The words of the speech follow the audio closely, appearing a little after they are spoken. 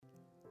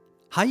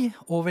Hei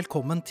og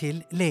velkommen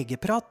til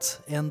Legeprat,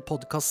 en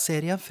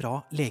podcastserie fra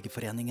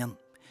Legeforeningen.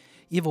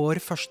 I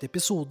vår første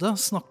episode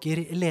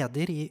snakker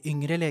leder i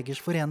Yngre Legers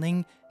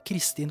Forening,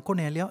 Kristin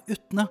Cornelia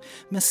Utne,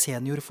 med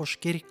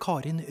seniorforsker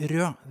Karin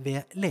Rød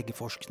ved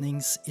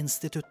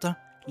Legeforskningsinstituttet,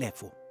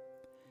 LEFO.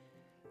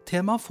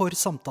 Tema for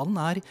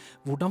samtalen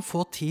hvordan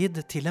få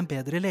tid til en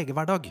bedre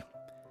legehverdag.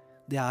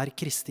 Det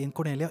Kristin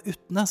Cornelia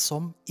Utne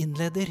som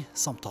innleder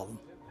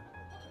samtalen.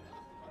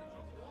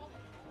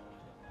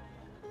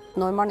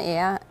 Når man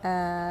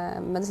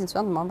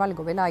medisinstudent, når man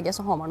velger å bli lege,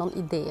 så har man noen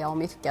ideer om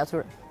yrket. Jeg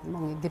tror det er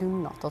mange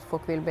grunner til at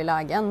folk vil bli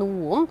lege.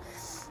 Noen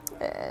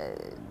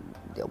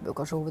jobber jo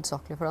kanskje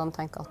hovedsakelig fordi de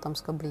tenker at de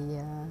skal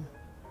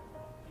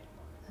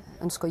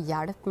ønsker å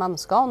hjelpe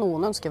mennesker.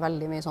 Noen ønsker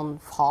veldig mye sånn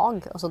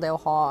fag, altså det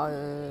å ha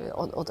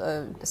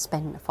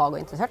spennende fag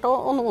og interessert.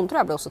 Og noen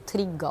tror jeg blir også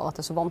trigget av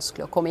at det så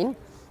vanskelig å komme inn.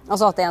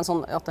 Altså at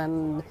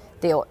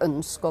det å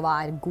ønske å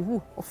være god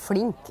og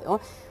flink.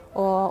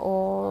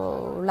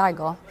 Og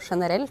leger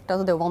generelt,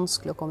 altså det er jo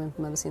vanskelig å komme inn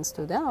på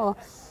medisinstudiet,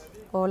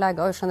 og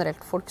leger er jo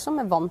generelt folk som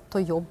vant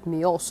til å jobbe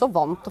mye, og også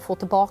vant til å få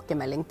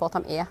tilbakemelding på at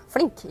de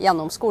flinke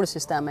gjennom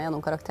skolesystemet,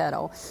 gjennom karakterer.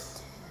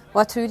 Og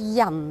jeg tror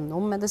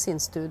gjennom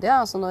medisinstudiet,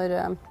 altså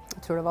jeg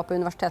tror det var på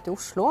Universitetet i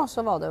Oslo,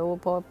 så var det jo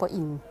på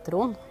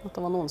introen at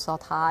det var noen som sa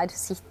at her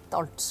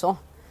sitter altså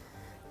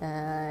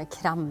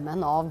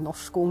kremmen av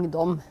norsk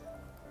ungdom.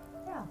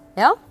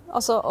 Ja,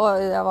 altså, og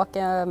det var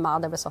ikke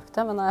meg det ble sagt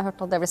det, men jeg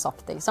hørte at det ble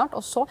sagt det, ikke sant?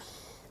 Og så,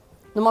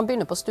 når man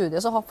begynner på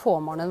studiet, så får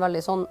man en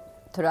veldig sånn,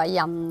 tror jeg,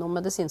 gjennom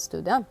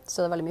medisinstudiet, så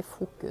er det veldig mye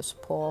fokus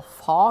på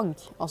fag,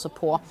 altså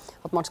på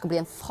at man skal bli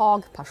en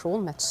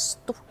fagperson med et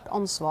stort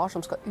ansvar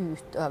som skal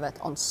utøve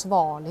et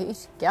ansvarlig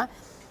yrke,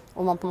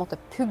 og man på en måte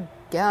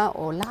pugger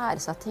og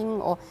lærer seg ting,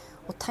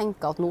 og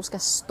tenker at nå skal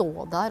jeg stå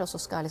der, og så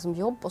skal jeg liksom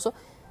jobbe, og så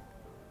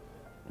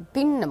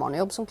begynner man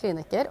å jobbe som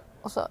kliniker,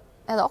 og så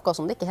er det akkurat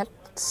som det ikke helt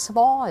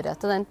svarer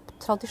til den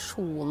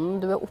tradisjonen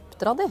du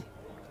oppdratt i.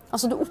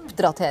 Altså du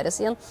oppdateres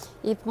i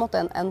på en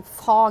måte en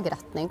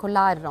fagretning hvor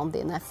lærerne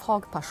dine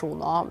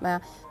fagpersoner,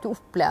 du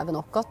opplever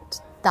nok at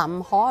de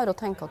har, og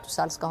tenker at du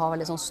selv skal ha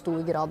veldig sånn stor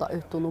grad av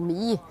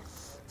autonomi,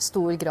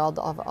 stor grad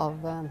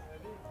av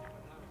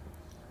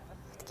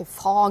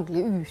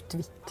faglig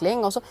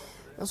utvikling, og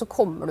så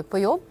kommer du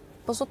på jobb,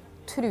 og så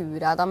tror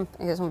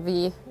jeg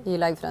vi i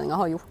Legeforeningen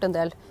har gjort en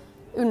del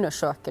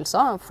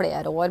undersøkelser,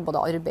 flere år,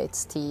 både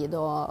arbeidstid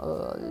og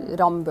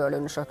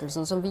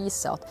Rambøll-undersøkelsen, som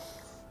viser at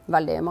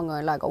veldig mange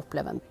leger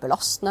opplever en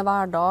belastende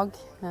hverdag.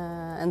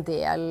 En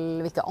del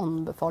vil ikke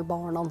anbefale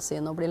barna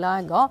sine å bli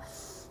leger.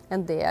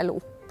 En del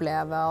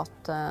opplever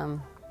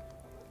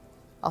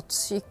at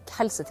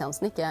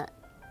helsetjenesten ikke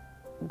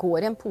går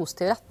i en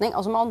positiv retning.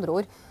 Altså med andre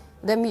ord,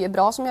 det er mye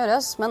bra som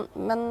gjøres,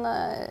 men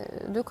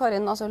du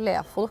Karin, altså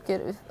LEFO,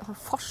 dere har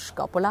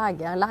forsket på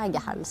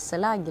legehelse,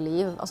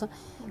 legeliv. Altså,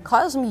 hva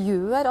er det som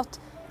gjør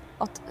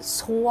at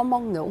så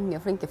mange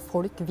unge, flinke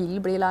folk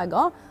vil bli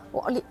leger,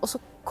 og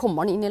så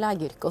kommer man inn i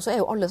legeyrket, og så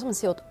er jo alle som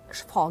sier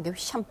at faget er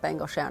jo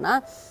kjempeengasjerende,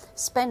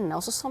 spennende,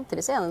 og så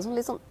samtidig så er det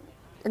litt sånn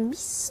en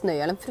misnøye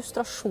eller en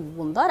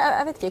frustrasjon der.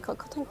 Jeg vet ikke,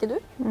 hva tenker du?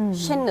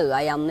 Kjenner du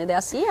deg igjen i det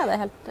jeg sier? Er det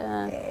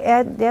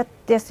helt...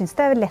 Jeg synes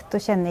det lett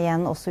å kjenne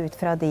igjen også ut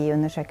fra de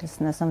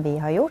undersøkelsene som vi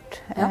har gjort,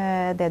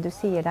 det du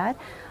sier der.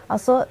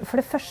 Altså, for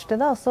det første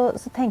da,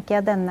 så tenker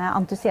jeg denne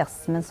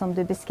entusiasmen som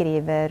du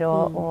beskriver,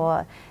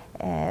 og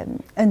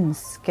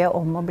ønske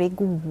om å bli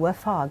gode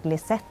faglig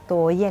sett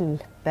og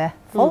hjelpe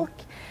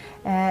folk,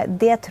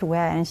 det tror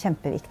jeg en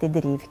kjempeviktig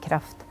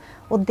drivkraft.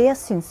 Og det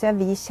synes jeg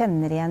vi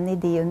kjenner igjen i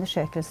de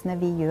undersøkelsene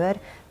vi gjør,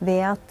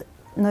 ved at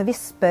når vi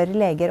spør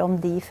leger om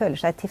de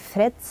føler seg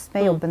tilfreds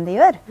med jobben de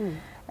gjør,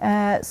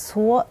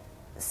 så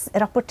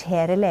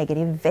rapporterer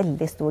leger i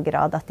veldig stor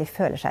grad at de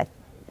føler seg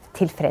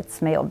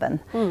tilfreds med jobben.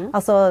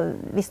 Altså,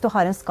 hvis du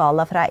har en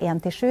skala fra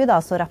 1 til 7,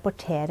 da, så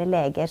rapporterer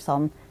leger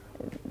sånn,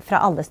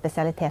 fra alle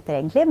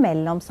spesialiteter egentlig,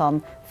 mellom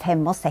sånn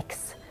 5 og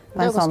 6 på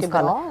en sånn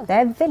skala.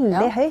 Det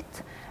veldig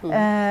høyt.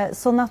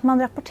 Sånn at man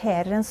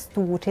rapporterer en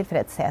stor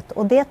tilfredshet.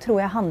 Og det tror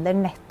jeg handler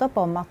nettopp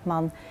om at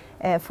man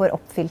får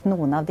oppfylt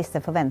noen av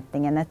disse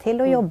forventningene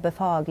til å jobbe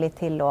faglig,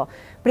 til å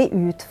bli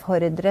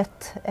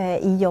utfordret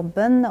i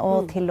jobben,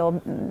 og til å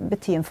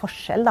bety en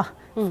forskjell da,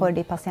 for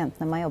de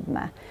pasientene man jobber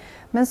med.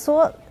 Men så,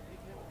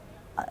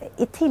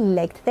 i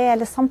tillegg til det,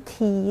 eller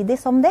samtidig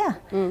som det,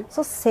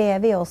 så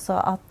ser vi også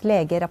at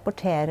leger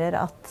rapporterer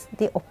at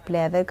de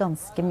opplever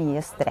ganske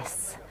mye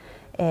stress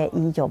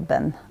i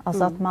jobben.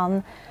 Altså at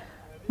man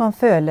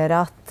føler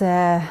at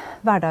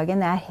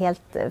hverdagen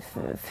helt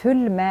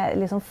full med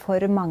liksom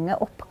for mange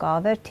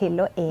oppgaver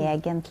til å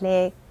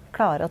egentlig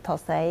klare å ta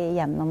seg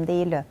gjennom det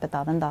i løpet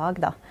av en dag.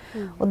 Da.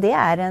 Og det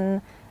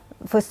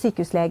for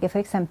sykehusleger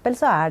for eksempel,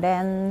 så det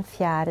en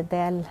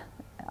fjerdedel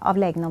av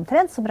legene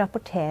omtrent som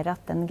rapporterer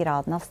at den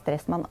graden av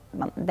stress,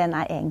 den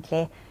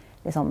egentlig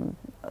liksom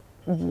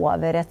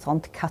over et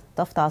sånt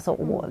cut-off, da, altså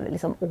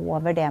liksom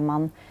over det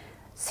man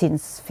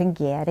syns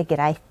fungerer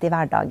greit i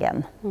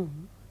hverdagen.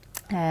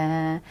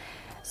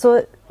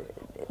 Så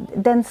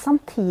den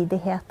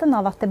samtidigheten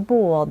av at det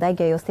både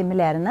gøy og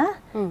stimulerende,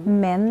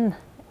 men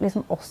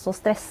liksom også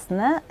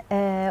stressende.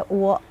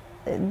 Og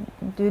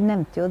du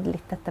nevnte jo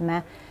litt dette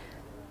med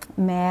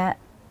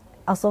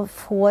altså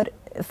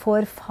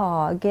får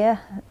faget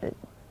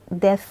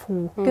det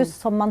fokus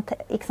som man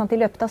ikke sant, i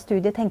løpet av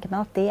studiet tenker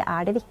man at det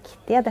det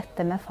viktige,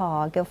 dette med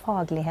faget og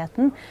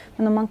fagligheten.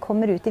 Men når man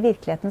kommer ut i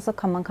virkeligheten, så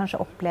kan man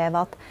kanskje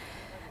oppleve at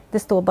det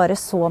står bare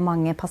så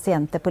mange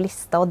pasienter på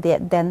lista, og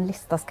den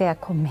lista skal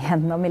jeg komme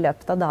gjennom i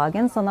løpet av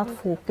dagen, sånn at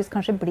fokus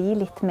kanskje blir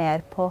litt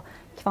mer på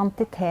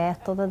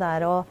kvantitet og det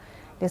der å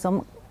liksom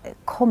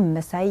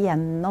komme seg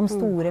gjennom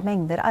store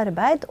mengder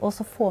arbeid, og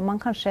så får man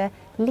kanskje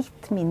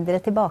litt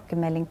mindre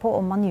tilbakemelding på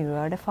om man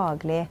gjør det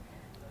faglig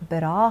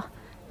bra.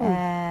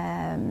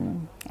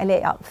 Eller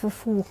ja, for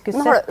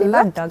fokuset i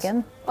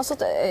hverdagen. Altså,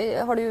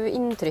 har du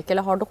inntrykk,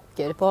 eller har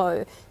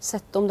dere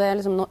sett om det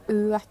liksom noen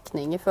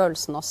økning i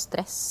følelsen av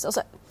stress?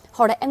 Altså,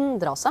 har det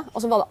endret seg?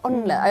 Altså, var det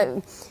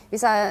annerledes?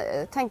 Hvis jeg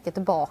tenker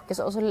tilbake,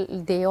 så altså,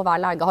 det å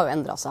være lege har jo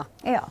endret seg.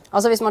 Ja.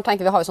 Altså, hvis man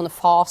tenker, vi har jo sånne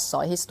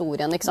faser i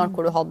historien, ikke sant,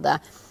 hvor du hadde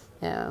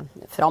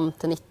frem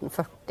til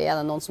 1940,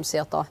 det noen som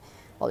sier at da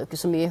var det jo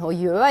ikke så mye å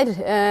gjøre.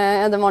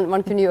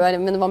 Man kunne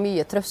gjøre, men det var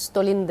mye trøst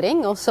og lindring.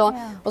 Og så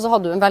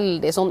hadde du en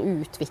veldig sånn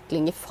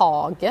utvikling i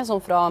faget,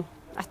 sånn fra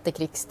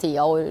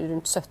etterkrigstida og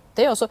rundt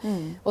 70.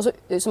 Og så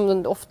som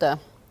ofte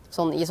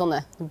sånn, i sånne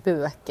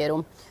bøker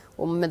om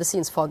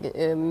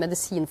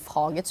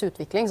medisinfagets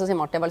utvikling, så sier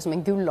man at det var liksom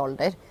en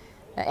gullalder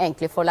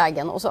egentlig for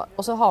legen. Og så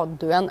hadde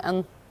du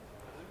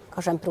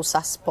kanskje en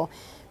prosess på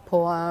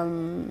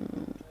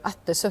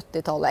etter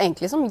 70-tallet,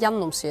 egentlig som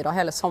gjennomsyret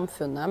hele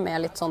samfunnet, med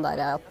litt sånn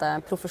der at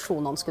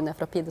profesjonene skulle ned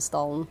fra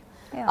pidestallen.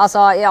 Ja.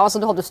 Altså,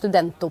 du hadde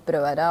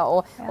studentopprøret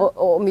og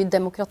mye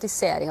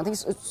demokratisering av ting,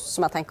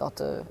 som jeg tenker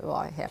at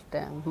var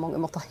mange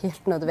måter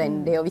helt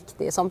nødvendig og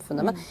viktig i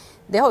samfunnet. Men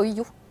det har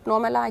jo gjort noe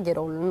med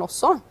legerollen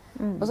også.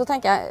 Og så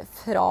tenker jeg,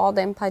 fra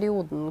den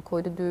perioden hvor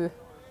du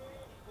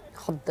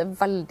hadde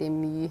veldig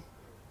mye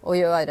å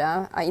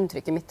gjøre,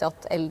 inntrykket mitt til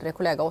at eldre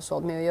kollegaer også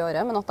hadde mye å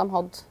gjøre, men at de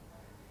hadde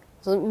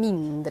så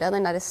mindre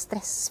den der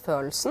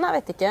stressfølelsen. Jeg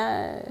vet ikke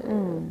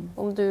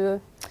om dere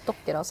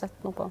har sett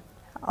noe på.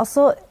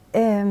 Altså,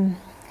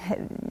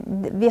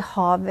 vi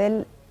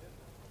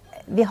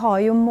har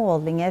jo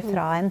målinger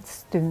fra en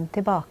stund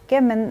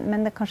tilbake, men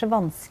det er kanskje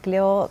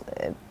vanskelig å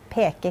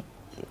peke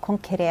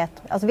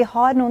konkret. Altså, vi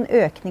har noen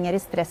økninger i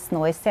stress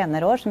nå i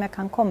senere år, som jeg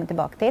kan komme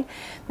tilbake til.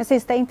 Men jeg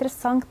synes det er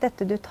interessant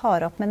dette du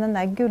tar opp med den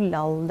der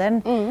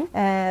gullalderen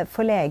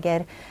for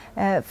leger.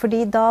 Fordi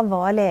da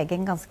var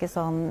legen ganske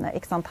sånn,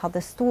 ikke sant,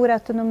 hadde stor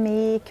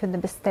autonomi,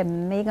 kunne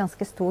bestemme i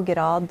ganske stor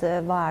grad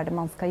hva det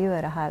man skal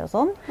gjøre her og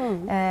sånn.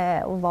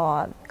 Og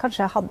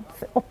kanskje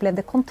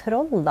opplevde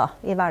kontroll da,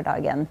 i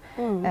hverdagen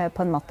på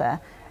en måte.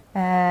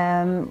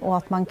 Og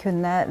at man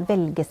kunne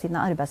velge sine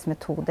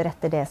arbeidsmetoder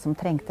etter det som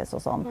trengtes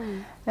og sånn.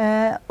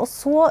 Og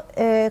så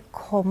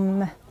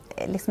kom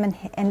liksom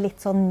en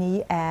litt sånn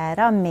ny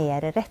æra,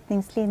 mer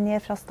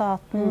retningslinjer fra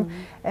staten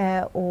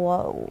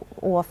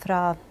og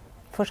fra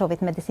for så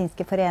vidt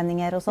medisinske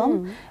foreninger og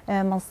sånn.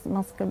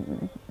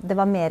 Det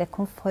var mer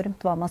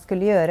konformt hva man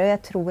skulle gjøre, og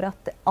jeg tror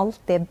at alt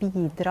det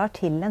bidrar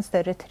til en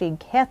større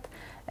trygghet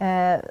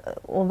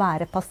å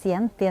være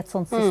pasient i et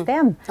sånt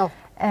system.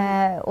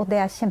 Og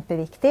det er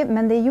kjempeviktig,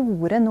 men det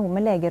gjorde noe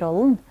med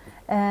legerollen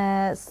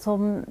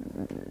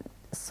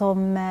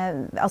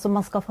altså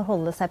man skal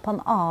forholde seg på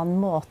en annen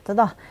måte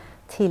da,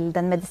 til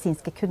den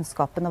medisinske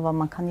kunnskapen og hva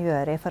man kan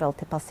gjøre i forhold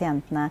til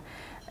pasientene.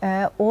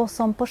 Og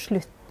som på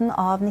slutten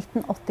av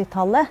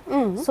 1980-tallet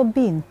så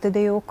begynte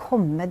det jo å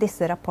komme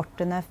disse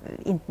rapportene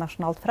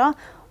internasjonalt fra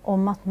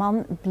om at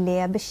man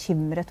ble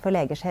bekymret for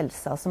legers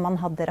helse. Altså man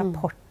hadde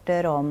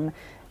rapporter om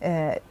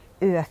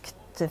økt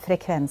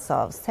frekvens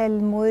av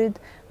selvmord,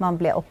 man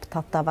ble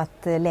opptatt av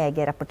at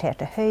leger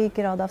rapporterte høy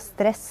grad av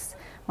stress,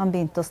 man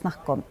begynte å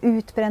snakke om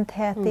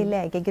utbrenthet i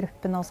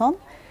legegruppen og sånn.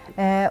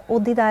 Og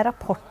de der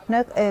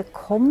rapportene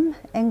kom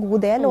en god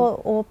del,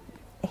 og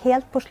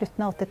helt på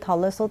slutten av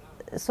 80-tallet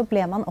så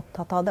ble man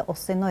opptatt av det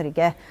også i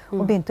Norge,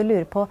 og begynte å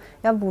lure på,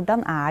 ja,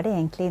 hvordan det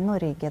egentlig i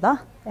Norge da?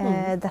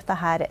 Dette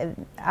her,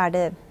 er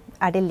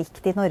det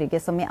likt i Norge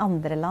som i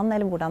andre land,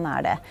 eller hvordan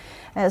det?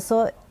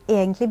 Så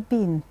egentlig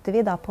begynte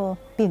vi da på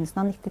begynnelsen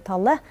av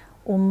 90-tallet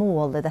å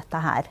måle dette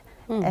her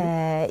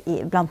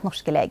blant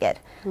norske leger.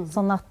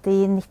 Sånn at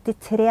i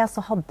 93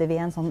 så hadde vi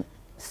en sånn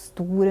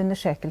stor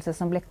undersøkelse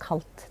som ble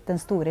kalt den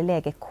store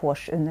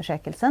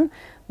legekårsundersøkelsen,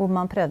 hvor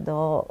man prøvde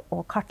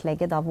å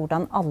kartlegge da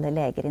hvordan alle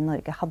leger i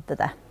Norge hadde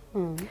det.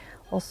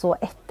 Og så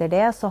etter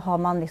det så har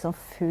man liksom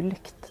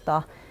fulgt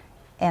da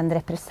en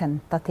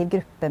representativ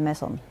gruppe med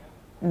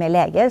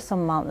leger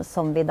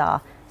som vi da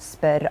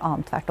spør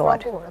annet hvert år.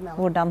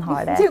 Hvordan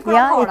har det?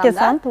 Ja, ikke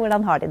sant?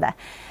 Hvordan har de det?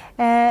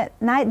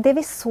 Nei, det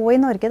vi så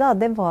i Norge da,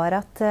 det var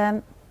at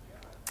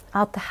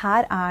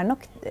her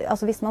nok,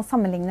 altså hvis man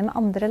sammenligner med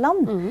andre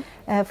land,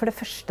 for det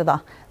første da,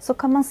 så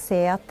kan man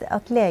se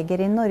at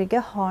leger i Norge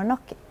har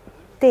nok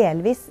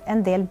delvis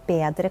en del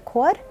bedre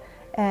kår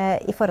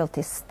i forhold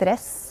til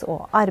stress og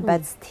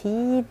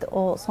arbeidstid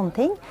og sånne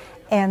ting,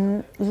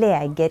 enn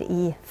leger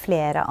i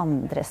flere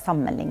andre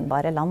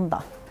sammenlignbare land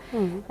da.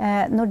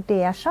 Når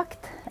det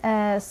sagt,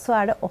 så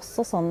det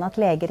også sånn at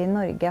leger i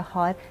Norge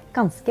har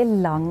ganske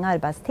lang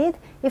arbeidstid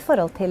i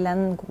forhold til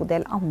en god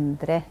del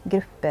andre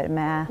grupper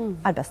med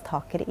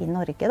arbeidstakere i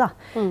Norge. Da.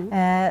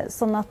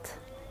 Sånn at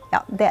ja,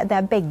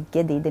 det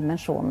begge de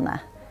dimensjonene,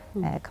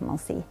 kan man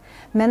si.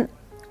 Men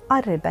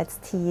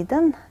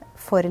arbeidstiden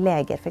for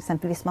leger, for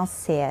eksempel hvis man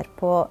ser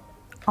på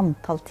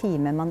antall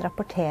timer man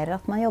rapporterer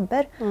at man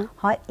jobber,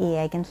 har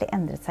egentlig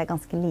endret seg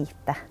ganske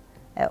lite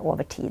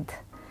over tid.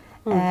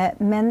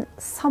 Men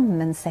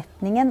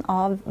sammensetningen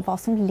av hva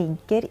som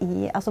ligger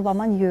i, altså hva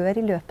man gjør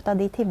i løpet av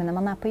de timene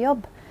man på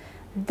jobb,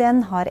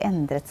 den har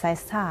endret seg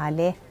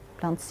særlig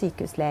blant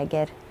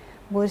sykehusleger,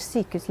 hvor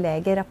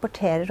sykehusleger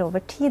rapporterer over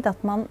tid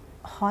at man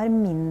har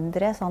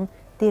mindre sånn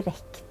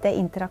direkte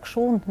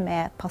interaksjon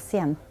med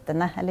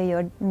pasientene, eller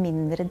gjør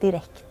mindre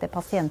direkte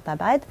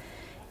pasientarbeid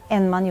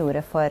enn man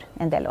gjorde for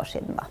en del år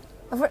siden da.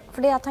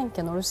 For det jeg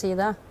tenker når du sier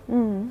det,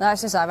 det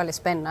synes jeg veldig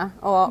spennende,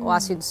 og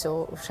jeg synes jo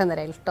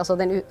generelt, altså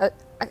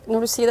når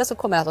du sier det så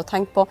kommer jeg til å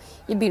tenke på,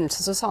 i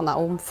begynnelsen så sa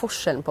jeg om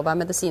forskjellen på å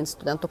være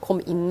medisinstudent og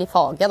komme inn i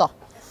faget da.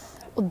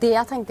 Og det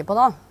jeg tenker på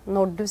da,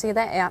 når du sier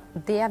det,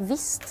 det jeg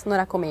visste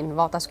når jeg kom inn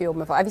var at jeg skulle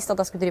jobbe med fag. Jeg visste at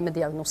jeg skulle drive med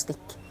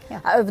diagnostikk.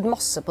 Jeg øvde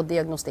masse på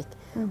diagnostikk.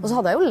 Og så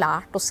hadde jeg jo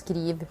lært å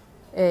skrive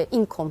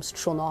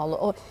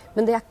innkomstjournal.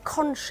 Men det jeg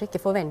kanskje ikke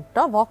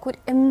forventet var hvor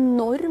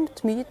enormt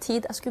mye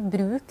tid jeg skulle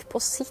bruke på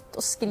å sitte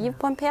og skrive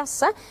på en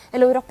PC,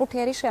 eller å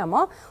rapportere i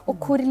skjema, og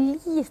hvor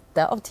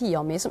lite av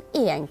tida mi som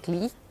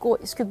egentlig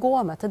skulle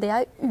gå med til det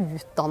jeg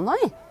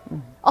utdannet i.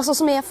 Altså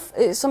som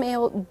er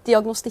jo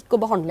diagnostikk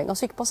og behandling av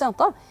syke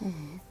pasienter.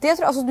 Det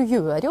tror jeg, altså du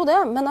gjør jo det,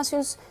 men jeg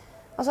synes,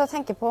 altså jeg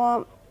tenker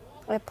på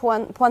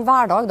en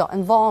hverdag da,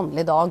 en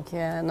vanlig dag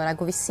når jeg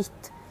går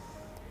visitt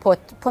på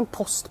en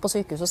post på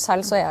sykehuset.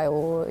 Selv så jeg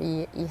jo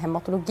i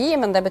hematologi,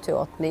 men det betyr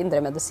jo at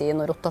indre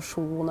medisin og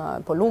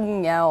rotasjon på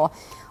lunge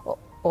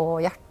og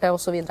hjerte og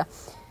så videre.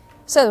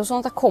 Så det jo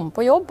sånn at jeg kommer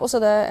på jobb, og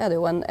så det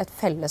jo et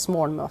felles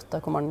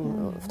morgenmøte hvor man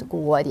ofte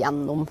går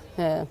gjennom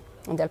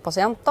en del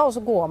pasienter, og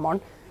så går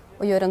man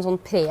og gjør en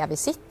sånn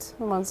previsitt,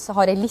 hvor man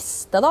har en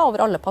liste da,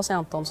 over alle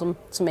pasientene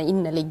som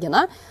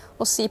inneliggende,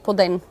 og sier på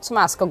den som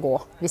jeg skal gå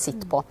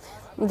visitt på.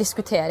 Og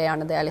diskuterer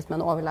gjerne det litt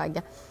med en overlege.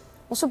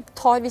 Og så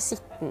tar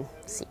visitten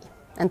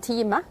en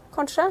time,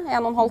 kanskje,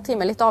 1,5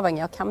 time, litt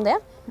avhengig av hvem det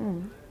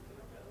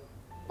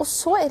Og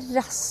så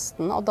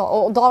resten av dagen,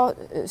 og da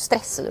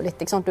stresser du litt,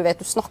 ikke sant? Du vet,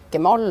 du snakker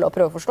med alle og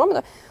prøver å forstå,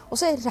 og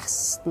så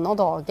resten av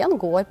dagen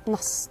går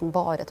nesten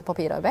bare til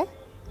papirarbeid.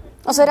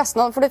 Altså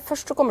for det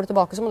først så kommer du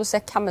tilbake, så må du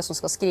se hvem som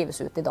skal skrives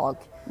ut i dag.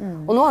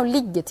 Og nå har jo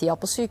liggetida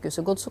på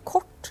sykehuset gått så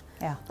kort,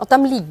 at de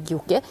ligger jo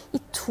ikke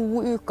i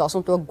 2 uker,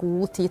 sånn at du har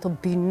god tid til å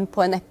begynne på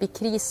en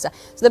epikrise.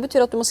 Så det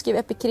betyr at du må skrive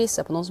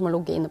epikrise på noen som har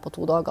ligget inne på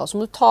 2 dager, så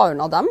må du ta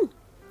unna dem.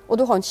 Og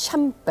du har en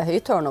kjempehøy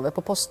turnover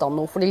på postene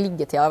nå, fordi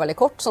liggetida veldig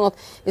kort, sånn at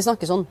vi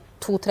snakker sånn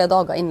 2-3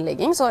 dager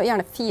innligging, så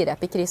gjerne 4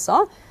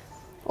 epikriser,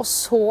 og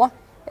så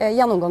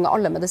gjennomgang av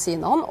alle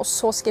medisinene, og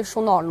så skrive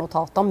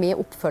journalnotater med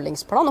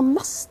oppfølgingsplan, og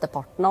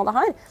mesteparten av det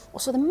her. Og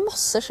så det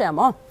masse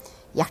skjema.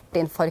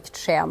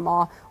 Hjerteinfarktskjema,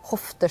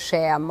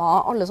 hofteskjema,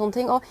 alle sånne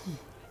ting. Og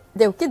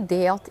det jo ikke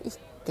det at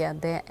ikke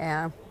det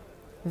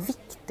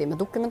viktig med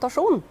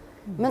dokumentasjon.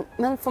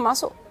 Men for meg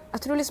så, jeg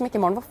tror liksom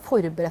ikke man var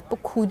forberedt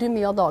på hvor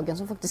mye av dagen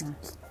som faktisk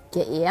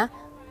ikke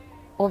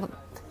å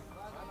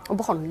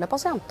behandle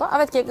pasienter. Jeg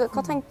vet ikke,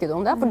 hva tenker du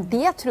om det? For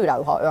det tror jeg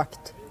jo har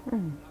økt.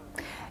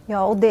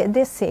 Ja, og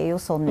det ser jo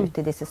sånn ut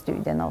i disse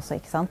studiene også,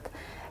 ikke sant?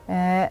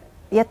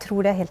 Jeg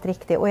tror det helt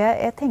riktig, og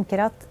jeg tenker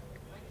at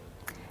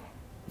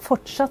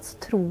fortsatt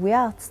tror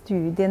jeg at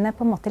studiene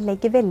på en måte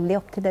legger veldig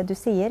opp til det du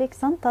sier, ikke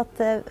sant? At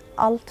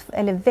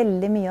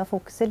veldig mye av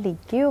fokuset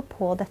ligger jo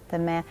på dette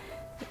med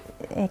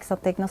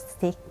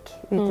diagnostikk,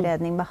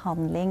 utredning,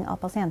 behandling av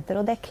pasienter,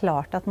 og det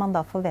klart at man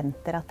da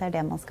forventer at det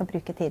det man skal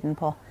bruke tiden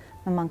på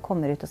når man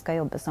kommer ut og skal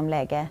jobbe som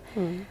lege.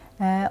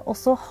 Og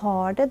så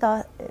har det da,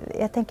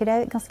 jeg tenker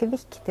det ganske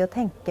viktig å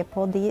tenke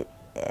på de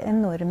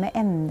enorme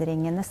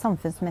endringene,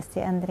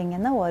 samfunnsmessige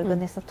endringene og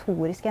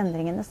organisatoriske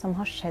endringene som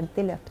har skjedd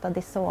i løpet av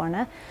disse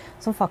årene,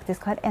 som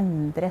faktisk har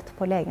endret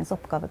på legens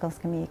oppgave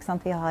ganske mye, ikke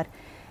sant? Vi har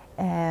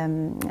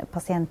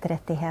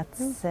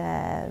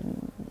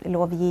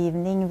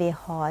pasientrettighetslovgivning, vi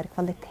har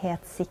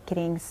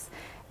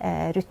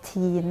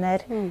kvalitetssikringsrutiner,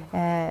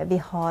 vi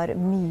har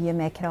mye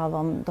mer krav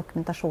om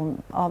dokumentasjon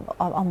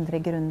av andre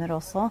grunner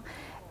også.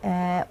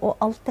 Og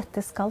alt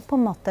dette skal på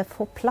en måte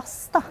få plass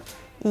da,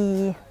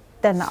 i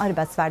denne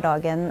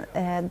arbeidshverdagen,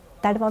 der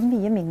det var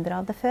mye mindre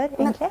av det før,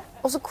 egentlig.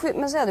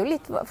 Men så det jo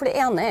litt, for det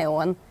ene jo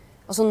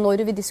altså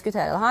når vi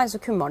diskuterer det her, så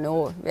kunne man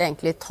jo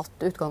egentlig tatt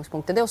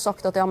utgangspunktet. Det jo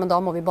sagt at ja, men da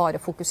må vi bare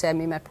fokusere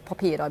mye mer på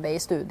papirarbeid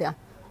i studiet,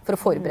 for å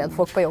forberede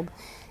folk på jobb.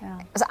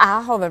 Altså, jeg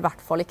har vel i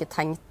hvert fall ikke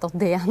tenkt at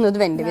det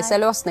nødvendigvis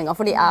løsningen,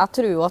 fordi jeg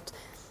tror jo at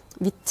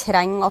vi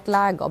trenger at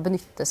leger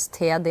benyttes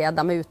til det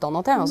de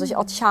utdannet til, altså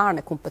at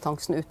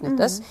kjernekompetansen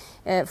utnyttes.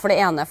 For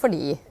det ene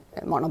fordi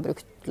man har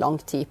brukt lang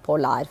tid på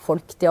å lære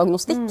folk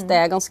diagnostikk,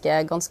 det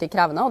ganske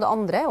krevende, og det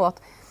andre jo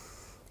at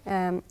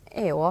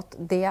er jo at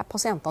det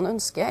pasientene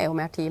ønsker er jo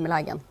mer tid med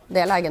legen.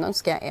 Det legen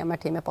ønsker er mer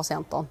tid med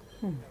pasientene.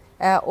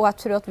 Og jeg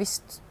tror at hvis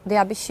det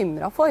jeg er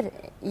bekymret for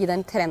i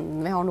den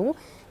trenden vi har nå,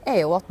 er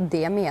jo at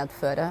det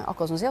medfører,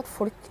 akkurat som du sier, at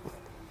folk,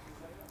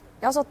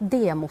 ja, altså at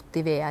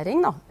demotivering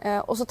da.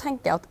 Og så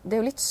tenker jeg at det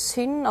er jo litt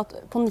synd at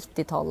på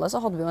 90-tallet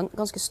så hadde vi jo en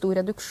ganske stor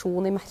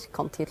reduksjon i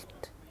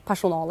merkantilt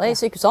personale i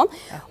sykehusene,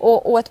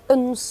 og et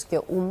ønske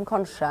om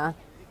kanskje,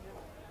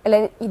 eller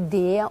en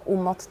idé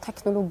om at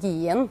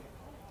teknologien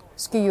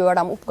skulle gjøre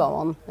de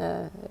oppgavene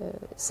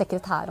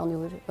sekretærene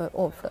gjorde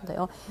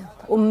overflødige.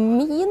 Og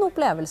min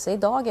opplevelse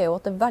i dag er jo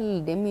at det er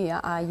veldig mye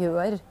jeg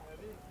gjør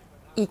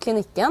i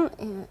klinikken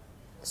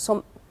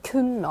som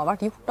kunne ha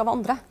vært gjort av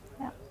andre.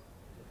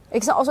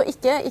 Ikke sant? Altså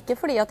ikke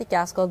fordi at ikke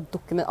jeg skal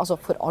dokumentere, altså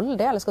for all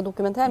del jeg skal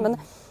dokumentere, men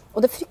og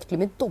det er fryktelig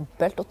mye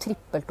dobbelt- og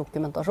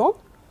trippeldokumentasjon.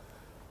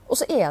 Og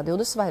så er det jo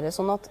dessverre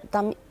sånn at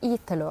de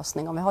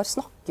IT-løsningene vi har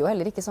snakker jo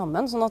heller ikke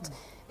sammen. Sånn at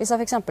hvis jeg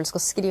for eksempel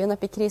skal skrive en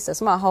epikrise,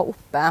 så må jeg ha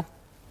oppe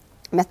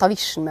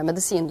Metavision med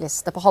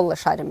medisinliste på halve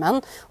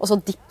skjermen, og så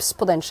dips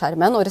på den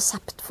skjermen, og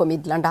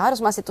reseptformidleren der, og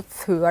så må jeg sitte og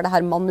føre det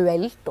her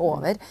manuelt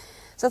over.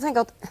 Så jeg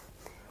tenker at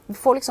vi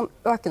får liksom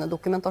økende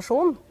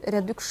dokumentasjon,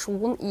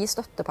 reduksjon i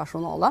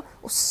støttepersonalet,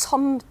 og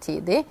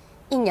samtidig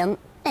ingen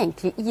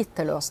egentlig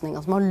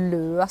IT-løsninger som har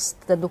løst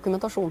det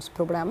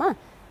dokumentasjonsproblemet.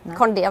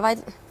 Kan det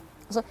være...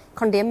 Altså,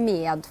 kan det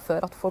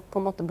medføre at folk på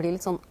en måte blir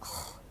litt sånn...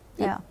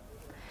 Ja.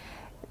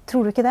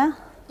 Tror du ikke det?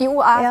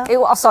 Jo,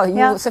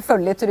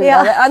 selvfølgelig tror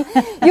jeg det.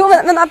 Jo,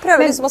 men jeg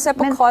prøver liksom å se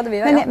på hva det vi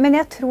gjør. Men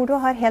jeg tror du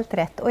har helt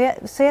rett.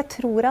 Så jeg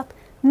tror at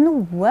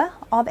noe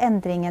av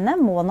endringene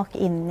må nok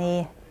inn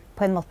i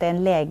på en måte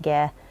en ny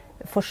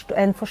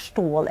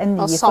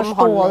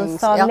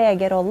forståelse av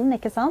legerollen,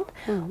 ikke sant?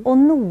 Og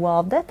noe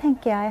av det,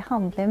 tenker jeg,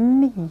 handler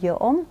mye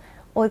om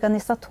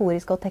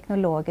organisatoriske og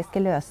teknologiske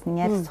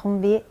løsninger som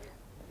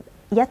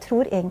jeg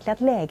tror egentlig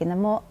at legene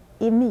må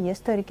i mye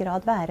større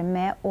grad være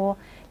med å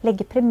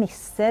legge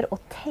premisser og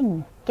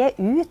tenke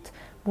ut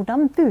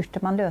hvordan burde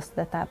man løse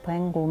dette på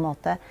en god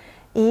måte.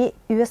 I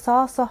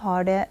USA så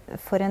har det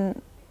for en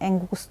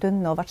god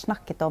stund nå vært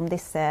snakket om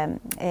disse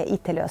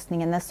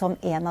IT-løsningene som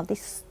en av de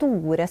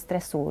store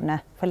stressordene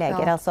for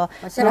leger.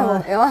 Jeg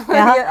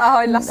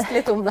har lest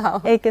litt om det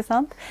her. Ikke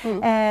sant?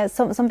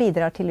 Som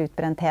bidrar til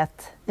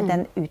utbrenthet.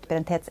 Den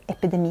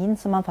utbrenthetsepidemien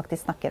som man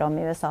faktisk snakker om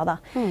i USA. Da.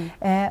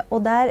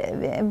 Og der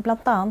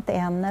blant annet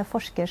en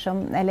forsker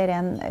hun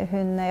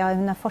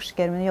er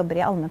forsker, hun jobber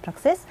i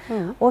allmennpraksis,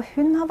 og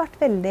hun har vært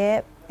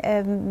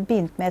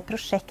begynt med et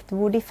prosjekt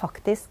hvor de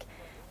faktisk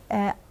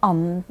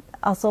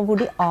hvor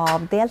de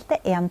avdelte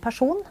en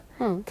person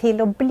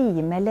til å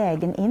bli med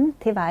legen inn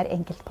til hver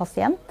enkelt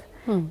pasient,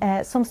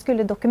 som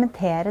skulle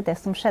dokumentere det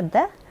som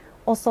skjedde,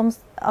 og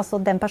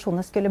den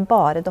personen skulle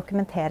bare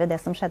dokumentere det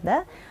som skjedde,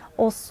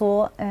 og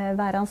så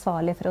være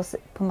ansvarlig for å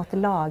på en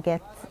måte lage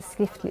et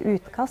skriftlig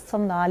utkast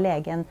som da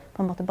legen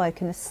på en måte bare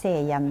kunne se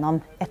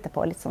gjennom etterpå,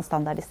 litt sånn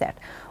standardisert.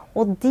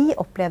 Og de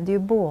opplevde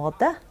jo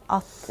både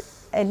at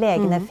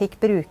legene fikk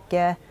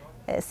bruke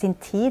sin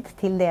tid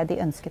til det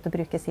de ønsket å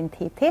bruke sin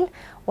tid til,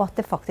 og at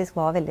det faktisk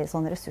var veldig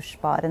sånn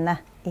ressurssparende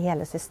i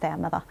hele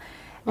systemet da.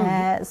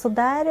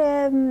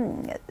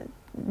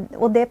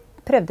 Og det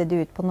prøvde de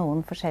ut på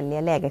noen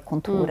forskjellige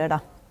legekontorer da.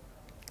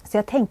 Så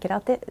jeg tenker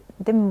at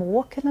det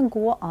må kunne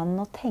gå an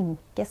å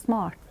tenke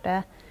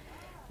smarte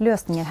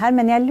løsninger her,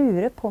 men jeg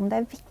lurer på om det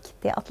er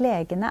viktig at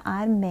legene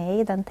er med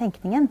i den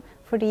tenkningen,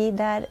 fordi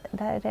det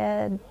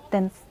er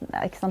den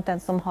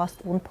som har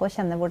stolen på å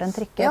kjenne hvor den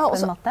trykker på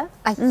en måte.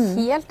 Jeg er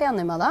helt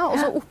enig med deg, og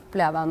så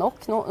opplever jeg nok,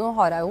 nå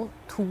har jeg jo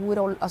 2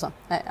 roller, altså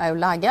jeg er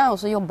jo lege, og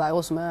så jobber jeg jo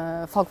også med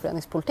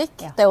fagforeningspolitikk,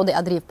 det er jo det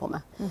jeg driver på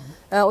med.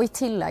 Og i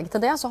tillegg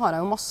til det så har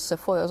jeg jo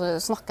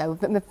snakker jeg jo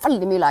med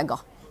veldig mye leger.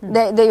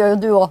 Det gjør jo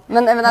du også,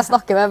 men jeg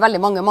snakker med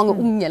veldig mange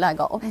unge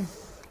leger. Og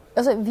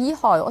vi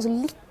har jo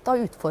litt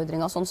av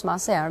utfordringer, sånn som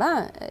jeg ser det,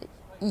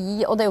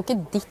 og det er jo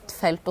ikke ditt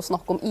felt å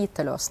snakke om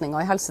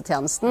IT-løsninger i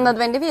helsetjenesten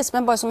nødvendigvis,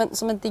 men bare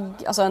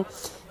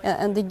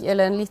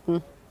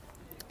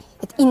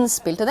et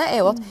innspill til det er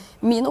jo at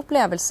min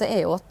opplevelse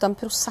er jo at de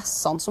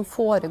prosessene som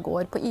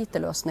foregår på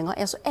IT-løsninger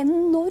er så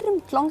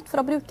enormt langt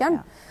fra brukeren,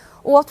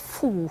 og at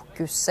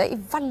fokuset i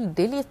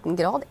veldig liten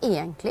grad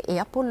egentlig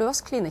er på å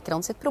løse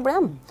klinikerne sitt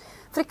problem.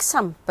 For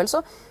eksempel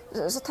så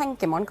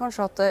tenker man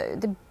kanskje at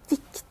det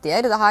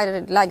viktigere, det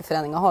her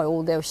Legeforeningen har jo,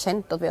 det er jo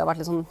kjent at vi har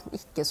vært litt sånn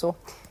ikke så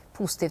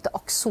positivt til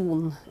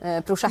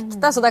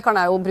Akson-prosjektet, så det kan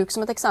jeg jo bruke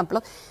som et eksempel,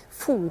 at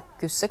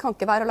fokuset kan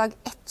ikke være å lage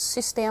ett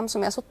system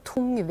som er så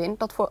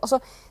tungvint at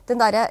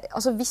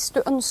hvis du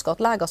ønsker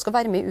at leger skal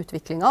være med i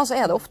utviklingen, så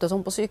er det ofte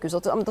sånn på sykehus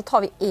at da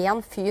tar vi en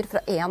fyr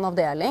fra en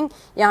avdeling,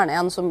 gjerne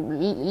en som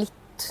litt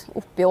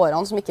opp i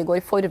årene som ikke går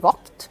i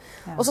forvakt,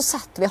 og så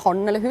setter vi han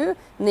eller hun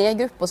ned i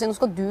gruppa sin, og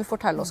skal du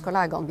fortelle oss hva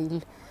legene vil.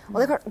 Og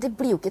det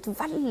blir jo ikke et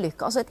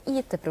vellykket, et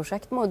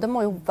IT-prosjekt, det må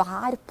jo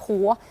være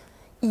på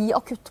i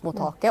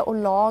akuttmottaket og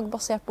lag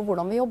basert på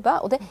hvordan vi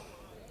jobber. Og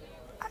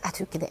jeg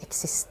tror ikke det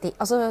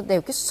eksisterer. Det er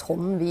jo ikke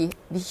sånn vi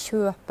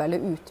kjøper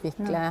eller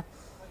utvikler.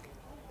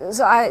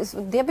 Så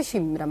det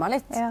bekymrer meg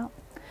litt. Ja.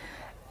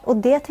 Og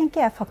det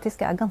tenker jeg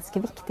faktisk ganske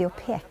viktig å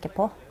peke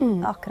på,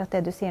 akkurat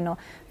det du sier nå.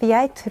 For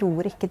jeg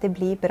tror ikke det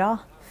blir bra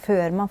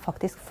før man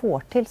faktisk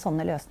får til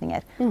sånne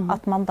løsninger.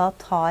 At man da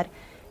tar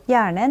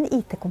gjerne en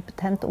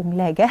IT-kompetent ung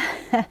lege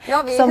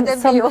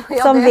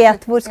som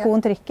vet hvor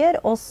skoen trykker,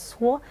 og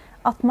så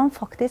at man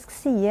faktisk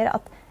sier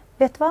at,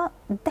 vet du hva,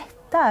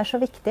 dette så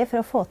viktig for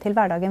å få til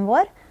hverdagen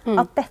vår,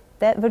 at dette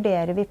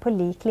vurderer vi på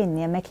lik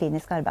linje med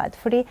klinisk arbeid.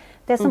 Fordi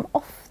det som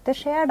ofte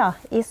skjer da,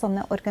 i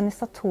sånne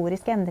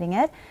organisatoriske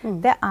endringer,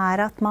 det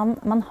at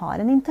man har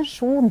en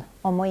intensjon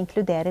om å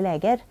inkludere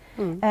leger,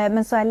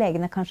 men så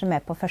legene kanskje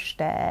med på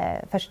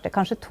første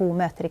kanskje 2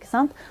 møter, ikke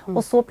sant?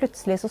 Og så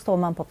plutselig så står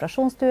man på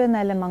operasjonsstuen,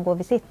 eller man går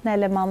visitten,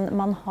 eller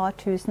man har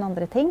 1000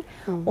 andre ting.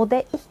 Og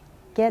det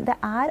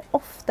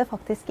ofte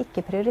faktisk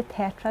ikke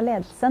prioritert fra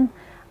ledelsen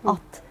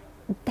at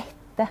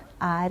dette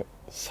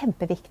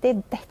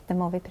kjempeviktig. Dette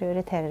må vi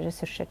prioritere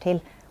ressurser til,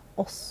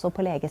 også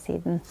på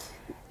legesiden.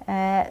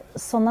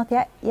 Sånn at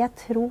jeg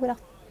tror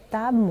at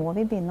der må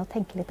vi begynne å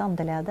tenke litt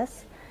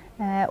annerledes.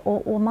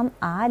 Og man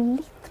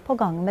litt på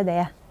gang med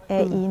det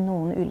i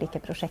noen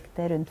ulike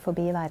prosjekter rundt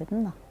forbi i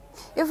verden. Da.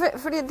 Ja,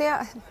 fordi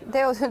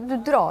du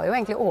drar jo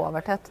egentlig over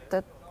til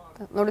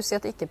når du sier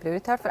at det ikke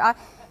prioritert. For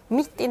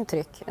mitt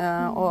inntrykk,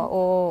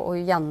 og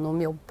gjennom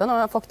jobben,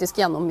 og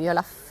faktisk gjennom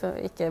YLF,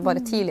 ikke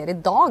bare tidligere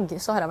i dag,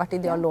 så har jeg vært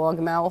i dialog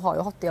med, og har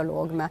jo hatt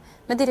dialog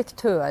med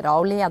direktører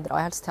og ledere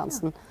i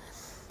helsetjenesten.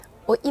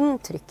 Og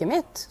inntrykket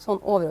mitt,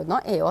 sånn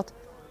overordnet, jo at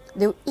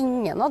det jo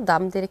ingen av de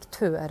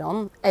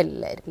direktørene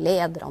eller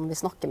lederne vi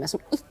snakker med som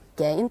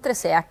ikke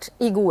interessert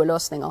i gode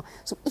løsninger,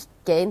 som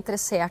ikke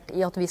interessert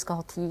i at vi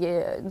skal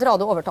dra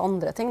det over til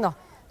andre ting da,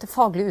 til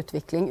faglig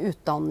utvikling,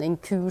 utdanning,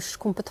 kurs,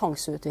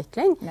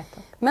 kompetanseutvikling.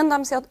 Men de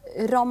sier at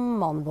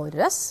rammene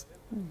våre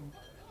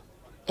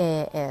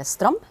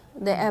stram.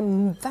 Det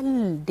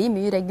veldig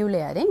mye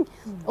regulering,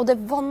 og det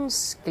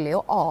vanskelig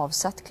å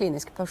avsette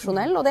klinisk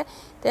personell. Og det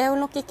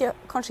jo nok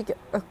kanskje ikke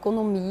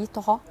økonomi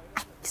til å ha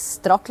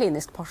ekstra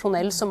klinisk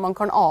personell som man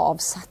kan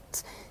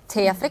avsette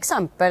til for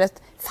eksempel et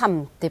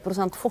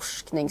 50%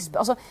 forskning.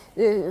 Altså,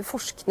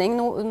 forskning,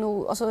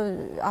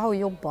 jeg har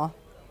jo jobbet.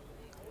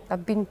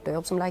 Jeg begynte å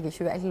jobbe som lege i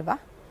 2011,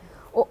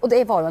 og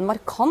det var jo en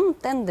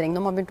markant endring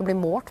når man begynte å bli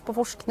målt på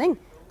forskning.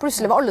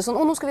 Plutselig var alle sånn,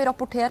 nå skal vi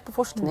rapportere på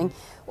forskning,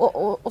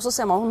 og så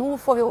ser man,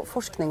 nå får vi jo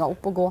forskningen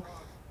opp og gå.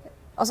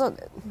 Altså,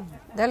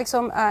 det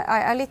liksom,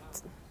 litt,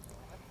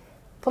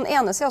 på den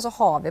ene siden så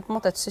har vi på en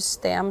måte et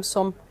system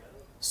som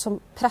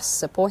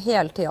presser på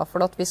hele tiden for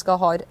at vi skal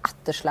ha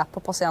etterslep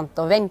på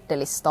pasienter og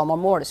ventelister, og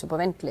man måles jo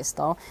på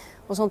ventelister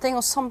og sånne ting,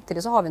 og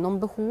samtidig så har vi noen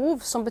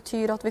behov som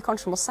betyr at vi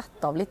kanskje må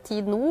sette av litt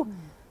tid nå,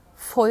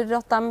 for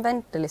at de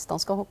ventelistene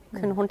skal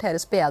kunne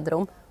håndteres bedre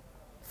om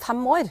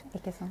 5 år.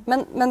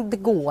 Men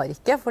det går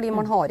ikke, fordi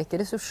man har ikke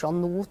ressurser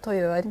nå til å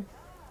gjøre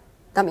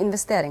de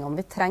investeringene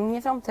vi trenger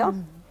i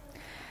fremtiden.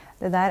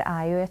 Det der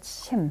jo et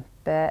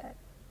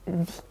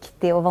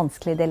kjempeviktig og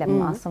vanskelig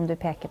dilemma som du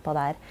peker på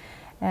der.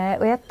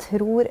 Og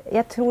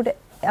jeg tror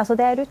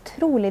det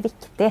utrolig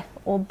viktig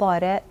å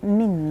bare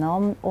minne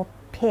om og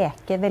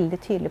peke veldig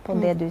tydelig på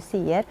det du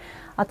sier,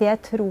 at jeg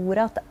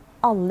tror at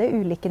alle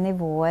ulike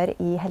nivåer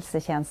i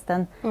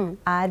helsetjenesten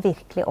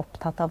virkelig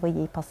opptatt av å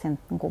gi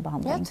pasienten god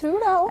behandling. Jeg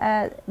tror det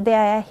også. Det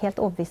jeg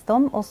helt overbevist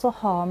om. Og så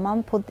har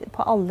man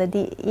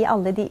i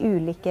alle de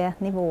ulike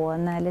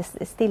nivåene eller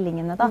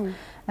stillingene da,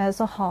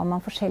 så har man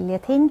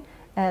forskjellige ting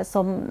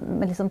som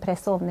liksom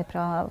press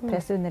ovenifra,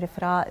 press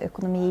underifra,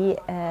 økonomi.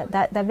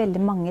 Det veldig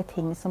mange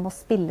ting som må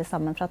spille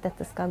sammen for at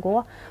dette skal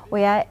gå. Og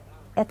jeg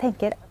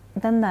tenker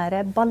den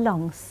der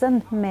balansen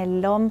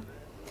mellom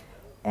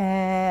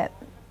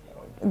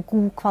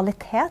god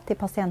kvalitet i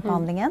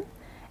pasientbehandlingen,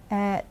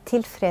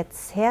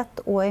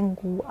 tilfredshet og en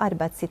god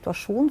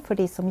arbeidssituasjon for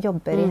de som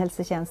jobber i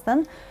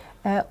helsetjenesten,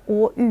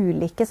 og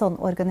ulike sånn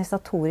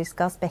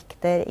organisatoriske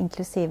aspekter,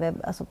 inklusive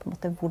altså på en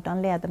måte, hvordan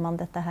leder man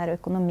dette her,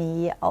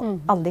 økonomi,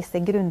 alle disse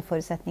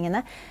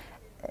grunnforutsetningene.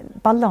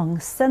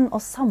 Balansen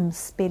og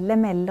samspillet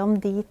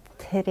mellom de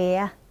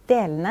 3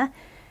 delene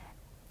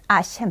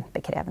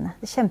kjempekrevende,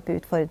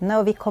 kjempeutfordrende,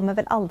 og vi kommer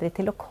vel aldri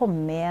til å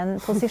komme i en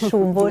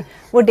posisjon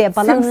hvor det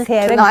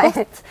balanserer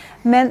godt.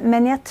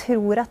 Men jeg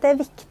tror at det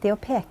viktig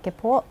å peke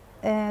på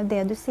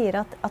det du sier,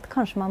 at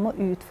kanskje man må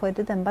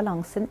utfordre den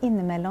balansen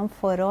innimellom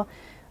for å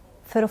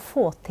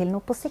få til noe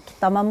på sikt.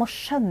 Da man må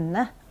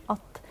skjønne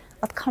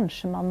at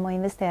kanskje man må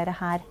investere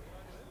her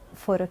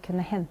for å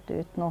kunne hente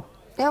ut noe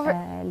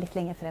litt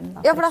lenger frem.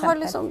 Da,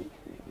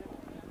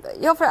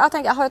 for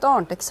jeg har et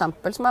annet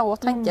eksempel som jeg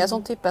også tenker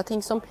sånn type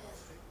ting som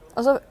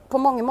altså, på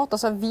mange måter,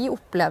 så vi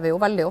opplever jo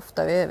veldig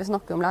ofte, vi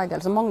snakker om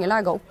leger, så mange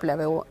leger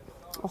opplever jo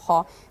å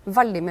ha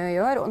veldig mye å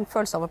gjøre, og en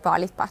følelse av å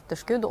være litt på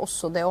etterskudd, og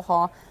også det å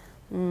ha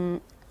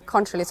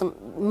kanskje liksom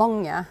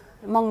mange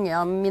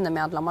av mine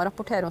medlemmer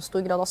rapporterer om stor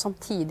grad av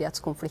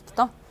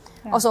samtidighetskonflikter.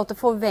 Ja. Altså at det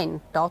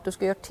forventer at du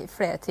skal gjøre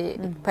flere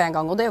ting på en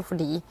gang, og det jo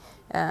fordi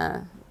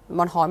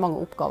man har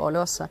mange oppgaver å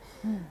løse.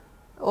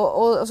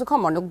 Og så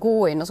kan man jo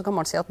gå inn og så kan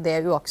man si at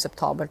det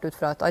uakseptabelt ut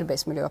fra et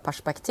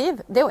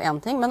arbeidsmiljøperspektiv. Det jo en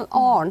ting, men en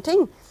annen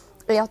ting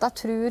at jeg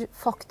tror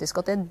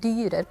faktisk at det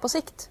dyrere på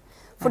sikt.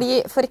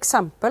 Fordi for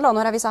eksempel,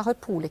 da, hvis jeg har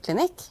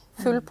poliklinikk,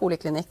 full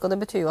poliklinikk, og det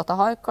betyr jo at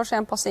jeg har kanskje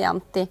en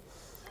pasient i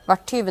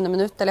hvert 20.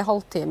 minutt eller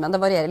halvtime, det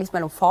varierer litt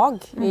mellom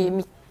fag. I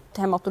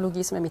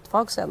hematologi som mitt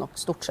fag, så det nok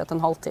stort sett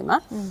en halvtime.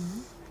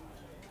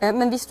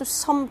 Men hvis du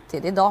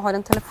samtidig da har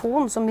en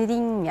telefon som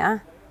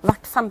ringer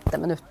hvert 5.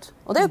 minutt,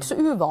 og det er jo ikke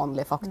så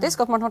uvanlig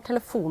faktisk, at man har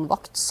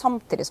telefonvakt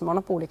samtidig som man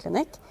har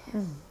poliklinikk,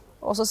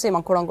 og så sier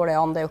man hvordan går det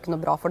an, det er jo ikke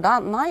noe bra for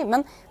deg. Nei,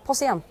 men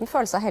pasienten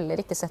føler seg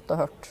heller ikke sett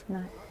og hørt.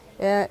 Nei.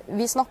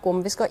 Vi snakker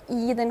om,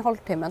 i den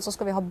halvtimen så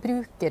skal vi ha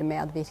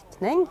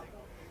brukermedvirkning,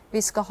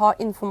 vi skal ha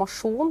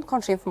informasjon,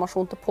 kanskje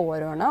informasjon til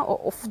pårørende,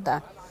 og ofte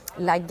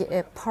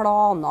legge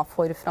planer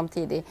for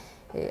fremtidig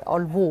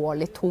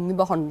alvorlig, tung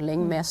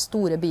behandling med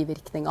store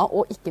bivirkninger,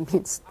 og ikke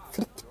minst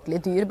fryktelig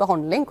dyr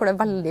behandling, hvor det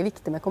er veldig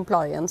viktig med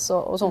compliance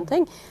og sånne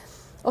ting.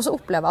 Og så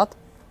opplever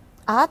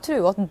jeg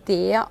tror at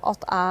det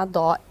at jeg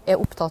da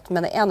er opptatt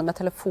med det ene med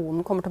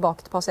telefonen, kommer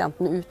tilbake til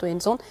pasienten ut og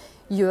inn sånn,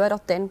 gjør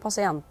at den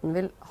pasienten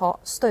vil ha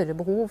større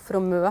behov for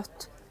å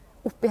møte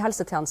opp i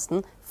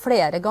helsetjenesten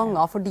flere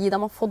ganger, fordi de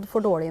har fått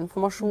for dårlig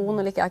informasjon,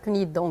 eller ikke jeg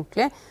kunne gitt det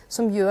ordentlig,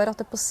 som gjør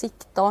at det på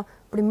sikt da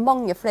blir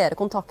mange flere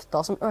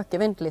kontakter som øker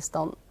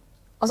ventelistene.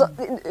 Altså,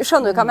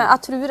 skjønner du hva jeg mener?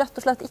 Jeg tror rett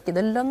og slett ikke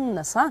det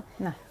lønner seg.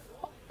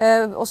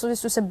 Også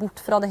hvis du ser bort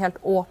fra det helt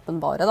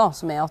åpenbare, da,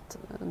 som er at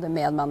det er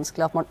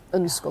medmenneskelig, at man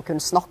ønsker å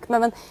kunne snakke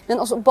med,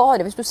 men også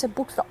bare hvis du ser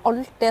bort fra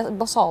alt det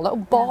basale,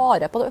 og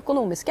bare på det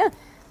økonomiske,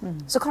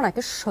 så kan jeg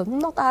ikke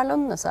skjønne at det her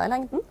lønner seg i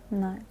lengden.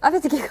 Nei. Jeg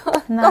vet ikke hva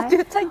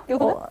du tenker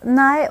om det.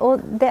 Nei,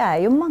 og det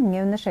er jo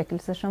mange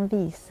undersøkelser som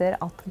viser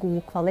at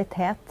god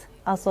kvalitet,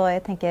 altså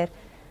jeg tenker,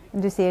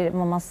 du sier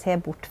må man se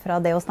bort fra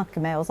det å snakke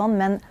med og sånn,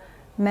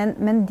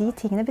 men de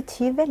tingene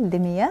betyr veldig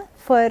mye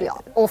for,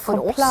 og for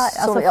oss.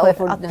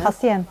 For at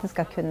pasienten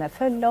skal kunne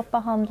følge opp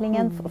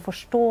behandlingen,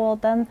 forstå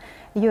den,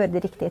 gjøre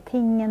de riktige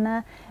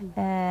tingene.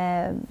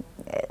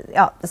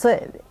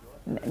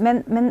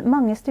 Men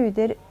mange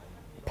studier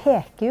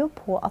peker jo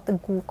på at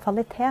god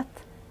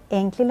kvalitet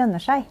egentlig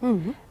lønner seg.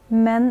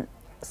 Men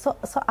så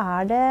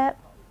er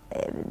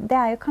det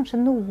er jo kanskje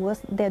noe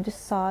det du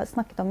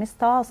snakket om i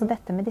stad, altså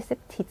dette med disse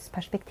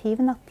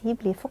tidsperspektivene, at de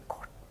blir for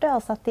korte.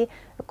 Altså at de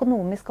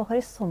økonomiske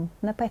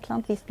horisontene på et eller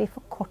annet vis blir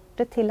for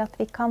korte til at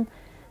vi kan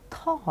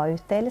ta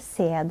ut det eller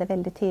se det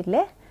veldig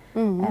tydelig.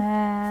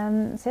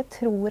 Så jeg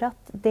tror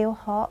at det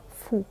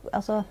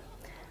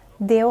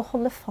det å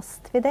holde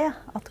fast ved det,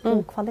 at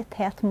god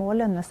kvalitet må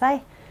lønne seg,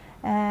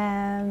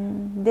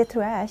 det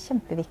tror jeg er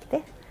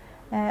kjempeviktig.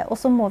 Og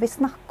så må vi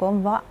snakke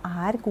om hva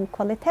er god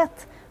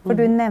kvalitet. For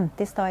du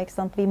nevnte i stad, ikke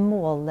sant, vi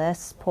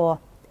måles på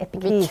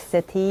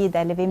epikrisetid,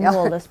 eller vi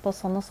måles på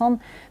sånn og sånn.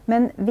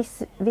 Men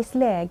hvis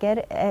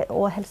leger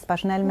og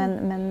helsepersonell,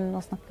 men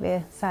nå snakker vi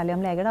særlig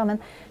om leger da,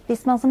 men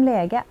hvis man som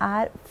lege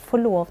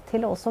får lov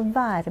til å også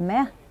være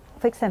med,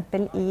 for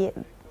eksempel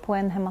på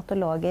en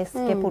hematologisk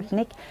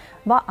poliklinikk,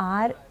 hva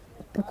er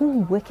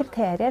gode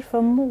kriterier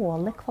for å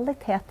måle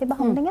kvalitet i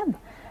behandlingen?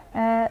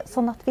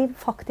 Sånn at vi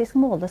faktisk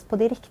måles på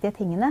de riktige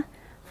tingene,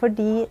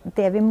 fordi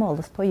det vi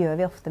måles på gjør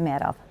vi ofte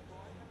mer av.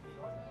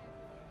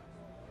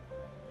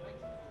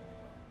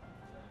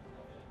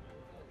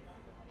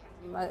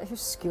 Jeg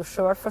husker jo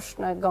selv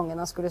første gangen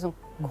jeg skulle liksom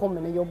komme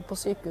med jobb på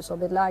sykehuset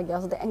og bli lege,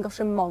 altså det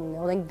engasjementet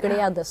og den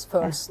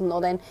gledesfølelsen og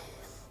den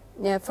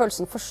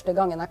følelsen første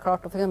gangen jeg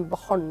klarte å for eksempel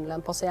behandle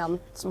en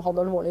pasient som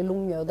hadde alvorlig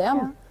lungeødem.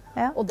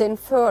 Og den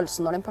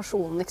følelsen når den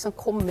personen liksom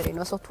kommer inn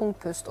og er så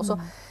tungpust, og så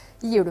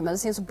gir du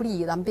medisin, så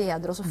blir de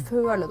bedre, og så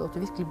føler du at du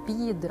virkelig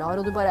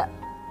bidrar, og du bare,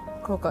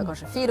 klokka er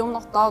kanskje 4 om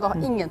natta, og det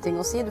har ingenting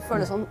å si, du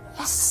føler sånn,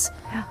 yes!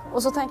 Og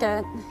så tenker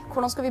jeg,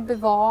 hvordan skal vi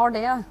bevare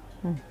det?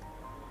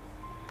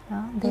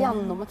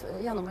 Gjennom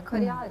en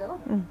karriere, da.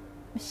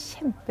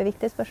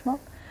 Kjempeviktig spørsmål.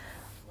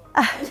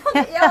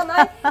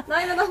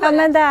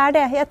 Men det er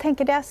det. Jeg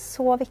tenker det er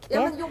så viktig.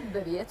 Ja, men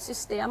jobber vi i et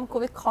system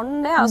hvor vi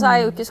kan det? Altså,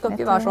 jeg skal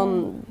ikke være sånn...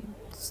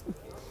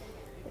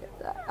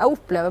 Jeg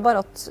opplever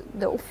bare at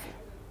det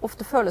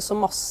ofte føles så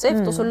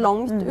massivt og så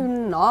langt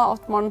unna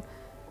at man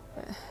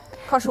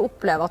kanskje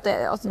opplever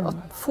at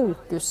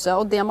fokuset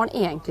og det man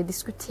egentlig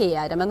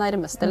diskuterer med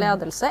nærmeste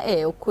ledelse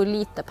er jo hvor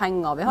lite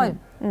penger vi har.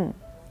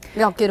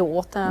 Vi har ikke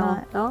råd til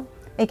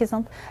Ikke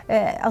sant?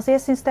 Altså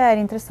jeg synes det er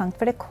interessant,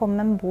 for det kom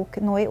en bok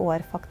nå i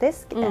år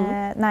faktisk. I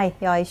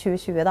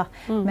 2020 da.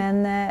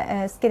 Men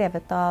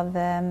skrevet av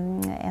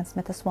en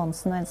som heter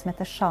Swanson og en som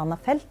heter Shana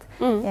Felt,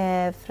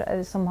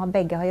 som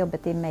begge har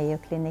jobbet i Mayo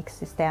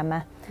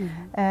Clinic-systemet.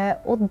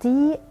 Og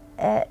de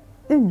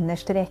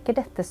understreker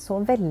dette så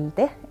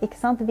veldig, ikke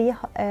sant?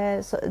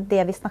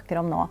 Det vi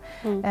snakker om nå.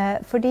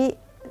 Fordi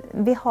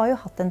vi har jo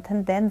hatt en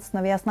tendens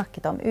når vi har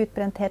snakket om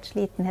utbrenthet,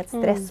 slitenhet,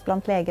 stress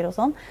blant leger og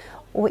sånn,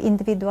 å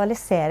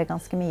individualisere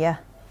ganske mye.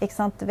 Ikke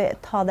sant?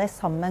 Ta deg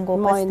sammen, gå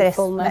på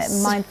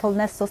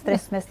mindfulness og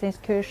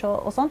stressmestringskurs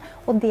og sånn.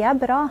 Og det er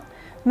bra.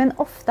 Men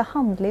ofte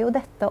handler jo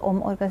dette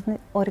om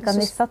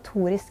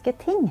organisatoriske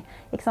ting.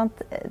 Ikke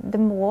sant? Det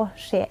må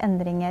skje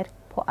endringer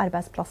på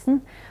arbeidsplassen.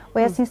 Og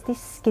jeg synes de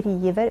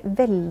skriver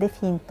veldig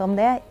fint om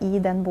det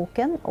i den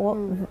boken,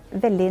 og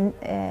veldig,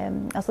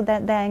 altså det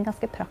er en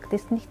ganske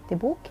praktisk nyttig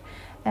bok,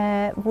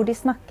 hvor de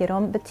snakker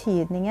om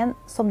betydningen,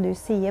 som du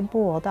sier,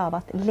 både av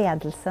at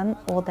ledelsen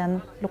og den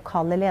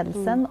lokale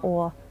ledelsen,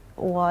 og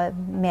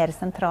mer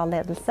sentral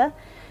ledelse,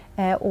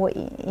 og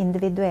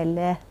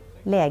individuelle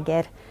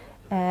leger,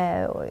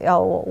 ja,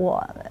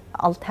 og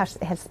alt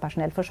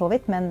helsepersonell for så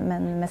vidt, men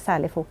med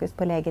særlig fokus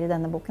på leger i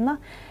denne boken, da,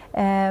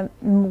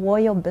 må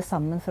jobbe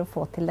sammen for å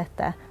få til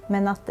dette.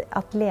 Men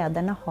at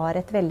lederne har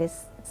et veldig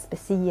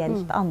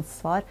spesielt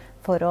ansvar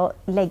for å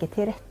legge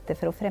til rette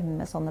for å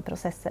fremme sånne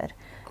prosesser.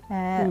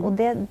 Og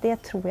det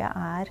tror jeg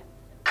er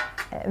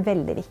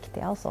veldig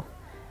viktig, altså.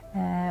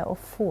 Å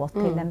få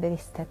til en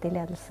bevissthet i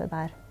ledelse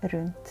der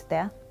rundt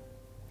det.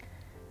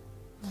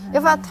 Ja,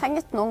 for jeg har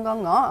tenkt noen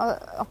ganger,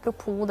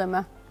 apropos det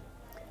med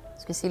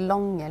skal vi si,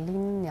 lange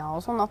linjer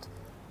og sånn, at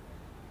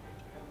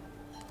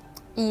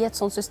i et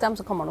sånt system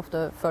så kan man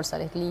ofte føle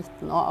seg litt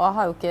liten. Og jeg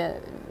har jo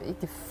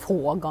ikke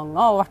få ganger,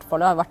 og i hvert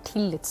fall jeg har vært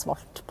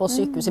tillitsvalgt på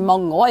sykehus i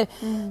mange år,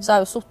 så jeg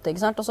har jo suttet,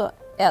 ikke sant? Og så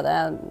er det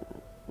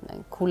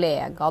en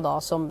kollega da,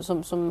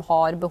 som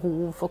har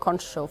behov for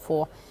kanskje å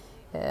få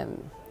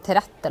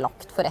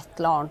tilrettelagt for et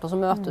eller annet, og så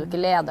møter du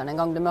ikke lederen en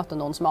gang, du møter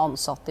noen som er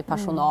ansatt i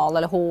personal,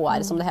 eller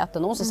HR som det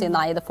heter nå, så sier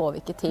nei, det får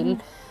vi ikke til.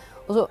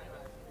 Og så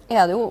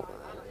er det jo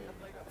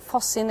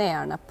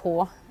fascinerende på,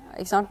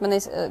 ikke sant? Men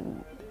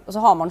og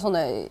så har man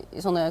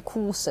sånne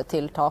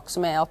kosetiltak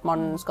som er at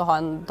man skal ha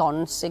en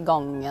dans i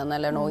gangen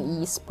eller noe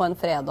is på en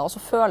fredag, og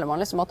så føler man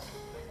liksom at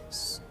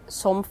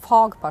som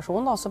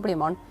fagperson da, så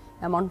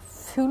er man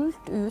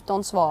fullt ut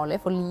ansvarlig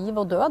for liv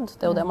og død,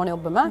 det er jo det man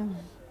jobber med,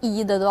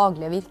 i det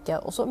daglige virket.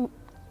 Og så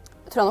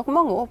tror jeg nok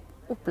mange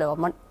opplever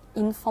at man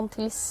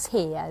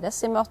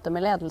infantiliseres i møte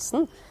med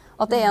ledelsen.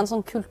 At det er en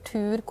sånn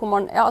kultur hvor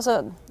man, ja,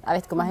 altså, jeg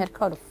vet ikke om jeg helt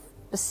klarer å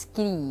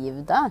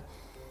beskrive det.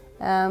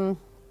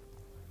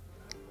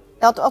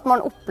 At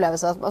man opplever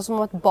seg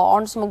som et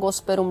barn som må gå og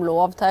spørre om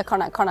lov til,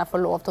 kan jeg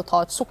få lov til å ta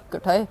et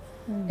sukkertøy?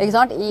 Ikke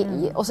sant?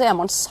 Og så er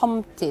man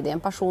samtidig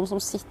en person som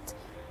sitter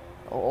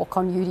og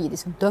kan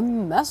juridisk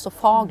dømmes og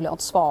faglig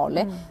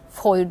ansvarlig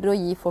for å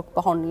gi folk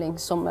behandling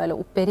eller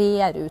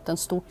operere ut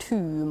en stor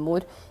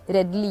tumor,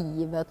 redde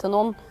livet til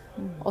noen.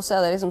 Og så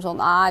er det liksom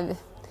sånn, nei,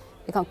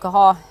 vi kan ikke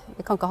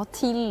ha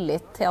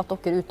tillit til at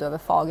dere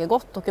utøver faget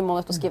godt. Dere må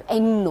nødt til å skrive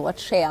enda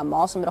et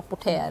skjema som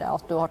rapporterer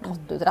at du har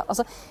tatt ut rett.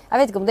 Altså, jeg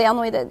vet ikke om det er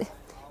noe i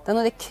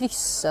det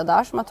krysset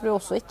der som jeg tror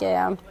også ikke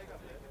er,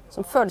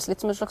 som føles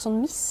litt som en slags sånn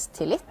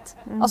mistillit.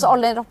 Altså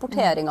alle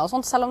rapporteringer og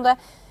sånt, selv om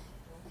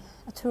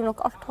jeg tror nok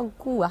alt har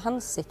gode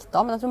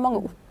hensikter, men jeg tror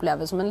mange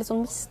opplever som en litt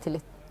sånn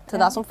mistillit til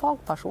deg som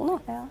fagperson.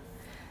 Ja.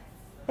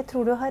 Jeg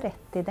tror du har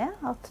rett i det,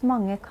 at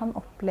mange kan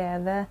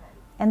oppleve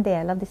en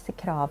del av disse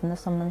kravene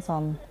som en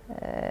sånn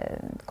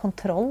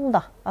kontroll,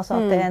 da. Altså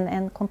at det er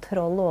en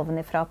kontroll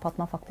ovenifra på at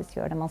man faktisk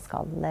gjør det man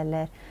skal,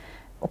 eller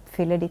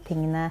oppfyller de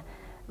tingene,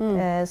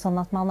 sånn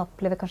at man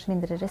opplever kanskje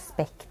mindre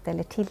respekt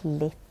eller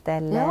tillit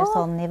eller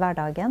sånn i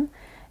hverdagen.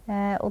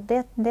 Og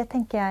det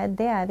tenker jeg,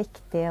 det er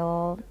viktig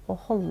å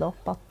holde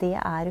opp at det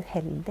er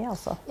uheldig,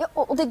 altså. Ja,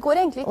 og det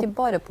går egentlig ikke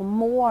bare på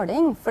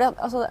måling, for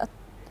altså,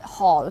 jeg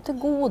har jo til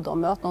gode å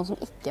møte noen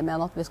som ikke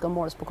mener at vi skal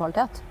måles på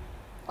kvalitet.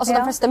 Altså,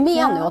 de fleste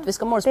mener jo at vi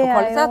skal måles på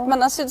kvalitet,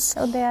 men jeg synes...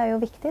 Og det er jo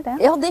viktig, det.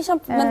 Ja, det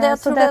er men det,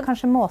 så det er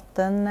kanskje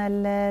måten,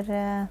 eller...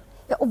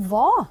 Ja, og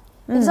hva?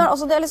 Ikke sant?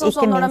 Altså, det er liksom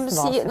sånn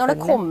når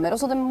det kommer, og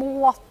så det er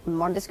måten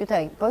man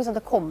diskuterer på,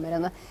 det kommer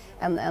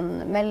en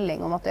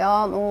melding om at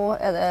ja, nå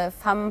er det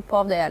 5 på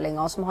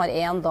avdelingen som har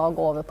 1 dag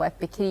over på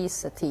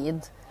epikrisetid,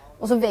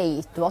 og så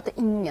vet du at det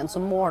er ingen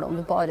som måler om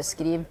du bare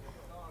skriver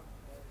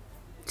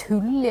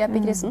tull i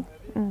epikrisen.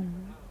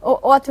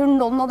 Og jeg tror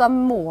noen av de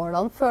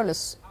målene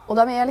føles... Og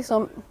de er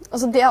liksom,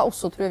 altså det jeg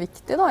også tror er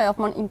viktig da, er at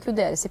man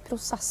inkluderes i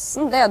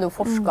prosessen. Det er det jo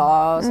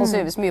forsket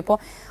sannsynligvis mye på.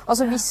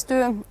 Altså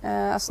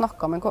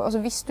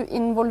hvis du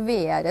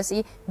involveres i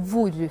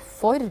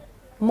hvorfor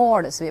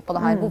måles vi på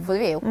det her, hvorfor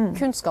vi er jo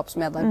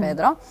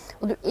kunnskapsmedarbeidere,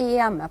 og du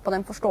er med på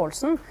den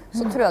forståelsen,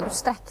 så tror jeg du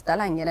strekker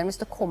deg lenger enn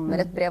hvis det kommer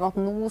et brev at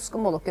nå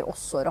må dere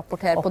også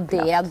rapportere på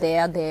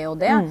det og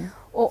det.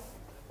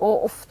 Og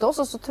ofte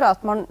også så tror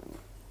jeg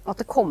at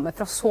det kommer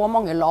fra så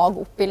mange lag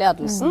opp i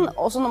ledelsen,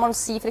 og så når man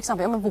sier for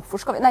eksempel, ja, men hvorfor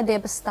skal vi? Nei, det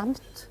er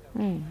bestemt.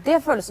 Det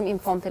føles som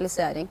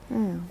infantilisering.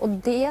 Og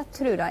det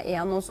tror jeg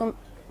er noe som...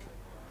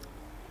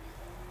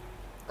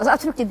 Altså,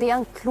 jeg tror ikke det er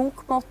en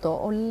klok måte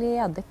å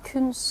lede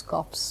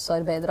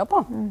kunnskapsarbeidere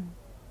på.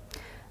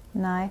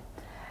 Nei.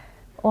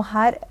 Og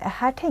her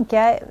tenker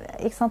jeg,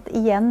 ikke sant,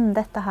 igjen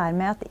dette her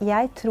med at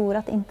jeg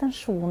tror at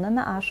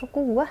intensjonene er så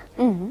gode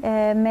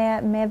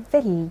med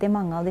veldig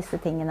mange av disse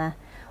tingene.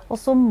 Og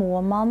så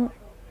må man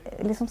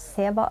liksom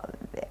se hva,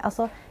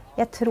 altså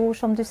jeg tror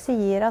som du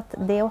sier at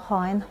det å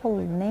ha en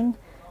holdning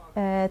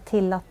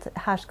til at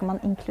her skal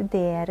man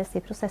inkluderes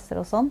i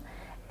prosesser og sånn,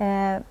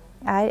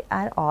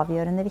 er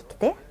avgjørende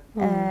viktig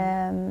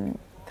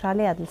fra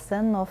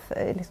ledelsen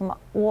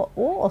og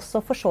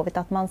også for så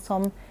vidt at man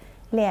som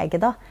lege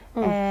da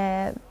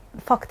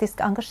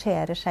faktisk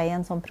engasjerer seg i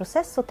en sånn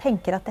prosess og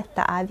tenker at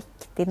dette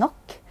viktig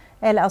nok.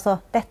 Eller altså,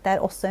 dette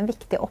også en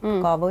viktig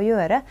oppgave å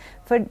gjøre.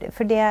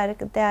 For det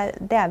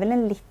vel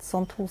en litt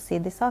sånn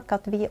tosidig sak,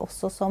 at vi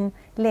også som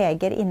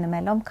leger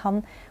innimellom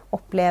kan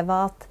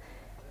oppleve at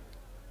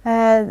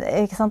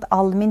ikke sant?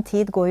 All min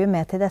tid går jo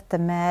med til dette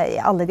med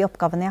alle de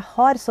oppgavene jeg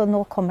har, så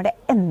nå kommer det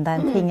enda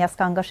en ting jeg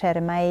skal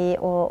engasjere meg i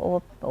og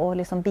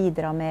liksom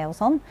bidra med og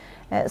sånn.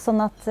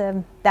 Sånn at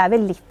det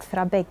vel litt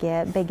fra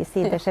begge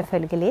sider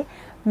selvfølgelig,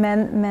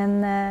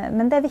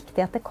 men det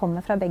viktig at det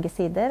kommer fra begge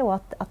sider,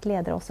 og at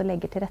ledere også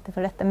legger til rette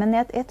for dette. Men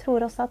jeg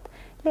tror også at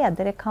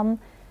ledere kan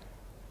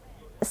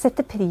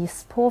sette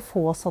pris på å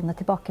få sånne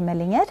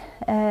tilbakemeldinger,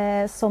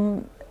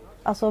 som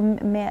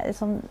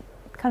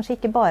kanskje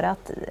ikke bare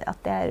at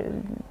det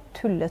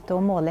tullete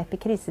å måle i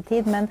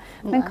krisetid, men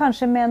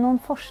kanskje med noen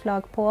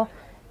forslag på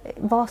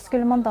hva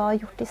skulle man da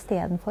gjort i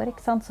stedet for,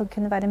 ikke sant? Som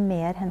kunne være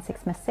mer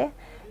hensiktsmessig.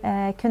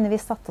 Kunne vi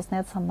satt oss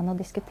ned sammen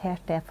og diskutert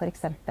det, for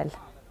eksempel?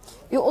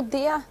 Jo, og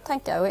det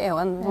tenker jeg jo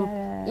en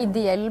sånn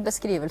ideell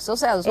beskrivelse, og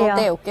så det sånn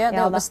at det jo ikke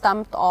det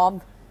bestemt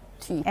av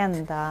typ.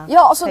 Enda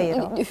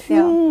høyere.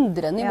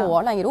 100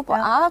 nivåer lenger opp, og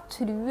jeg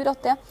tror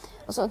at det,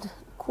 altså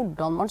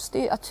hvordan man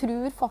styrer, jeg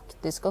tror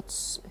faktisk at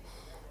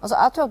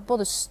jeg tror at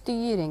både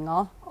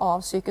styringen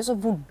av sykehus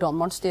og hvordan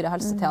man styrer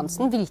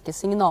helsetjenesten, hvilke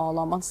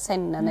signaler man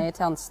sender ned i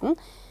tjenesten,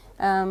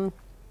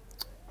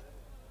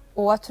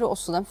 og jeg tror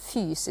også den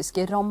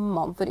fysiske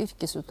rammene for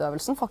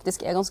yrkesutøvelsen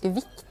faktisk ganske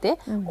viktig,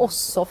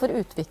 også for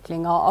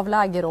utviklingen av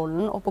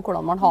legerollen og på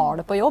hvordan man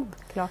har det på jobb.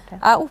 Klart det.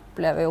 Jeg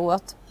opplever jo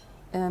at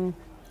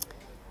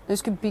når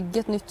vi skulle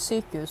bygge et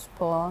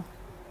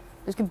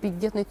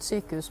nytt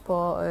sykehus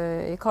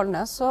i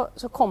Kalnes,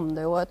 så kom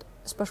det jo et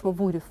spørsmål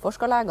hvorfor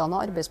skal legene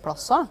ha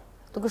arbeidsplasser?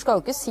 Dere skal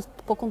jo ikke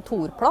sitte på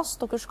kontorplass,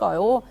 dere skal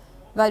jo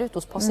være ute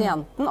hos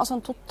pasienten. Altså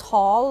en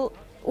total,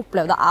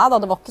 opplevde jeg da,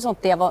 det var ikke sånn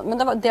at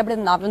men det ble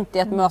nevnt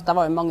i et møte, det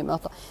var jo mange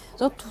møter.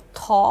 Så en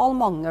total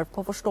mangel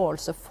på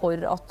forståelse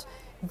for at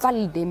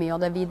veldig mye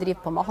av det vi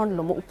driver på med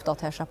handler om å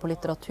oppdatere seg på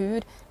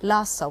litteratur,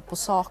 lese opp på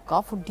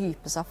saker,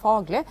 fordype seg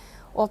faglig,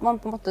 og at man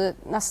på en måte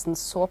nesten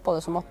så på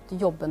det som at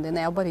jobben din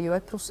å bare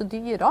gjøre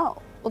prosedyrer.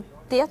 Og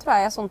det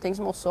tror jeg sånne ting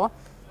som også.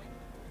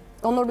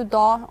 Og når du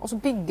og så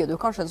bygger du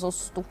kanskje et så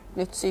stort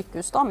nytt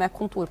sykehus da, med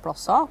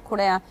kontorplasser, hvor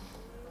det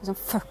liksom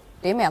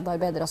 40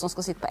 medarbeidere som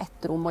skal sitte på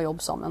ett rom og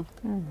jobbe sammen.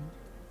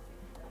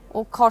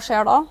 Og hva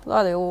skjer da?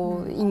 Da det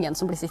jo ingen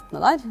som blir sittende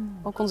der.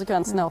 Og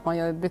konsekvensen at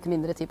man bruker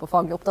mindre tid på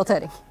faglig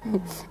oppdatering.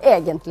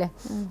 Egentlig.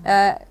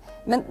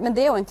 Men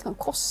det jo en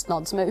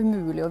kostnad som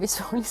umulig å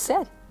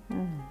visualisere.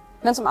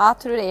 Men som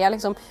jeg tror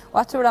liksom,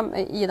 og jeg tror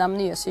i de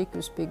nye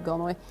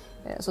sykehusbyggene,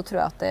 så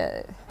tror jeg at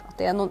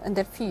det en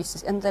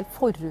del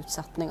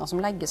forutsetninger som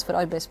legges for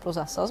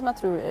arbeidsprosesser som jeg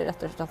tror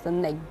rett og slett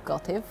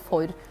negativ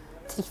for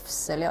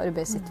trivsel i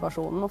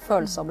arbeidssituasjonen og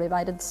følelser blir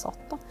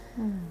verdsatt. Da.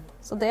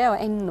 Så det jo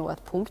enda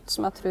et punkt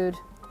som jeg tror.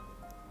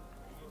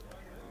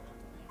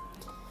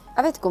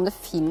 Jeg vet ikke om det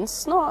finnes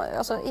noe,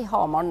 altså i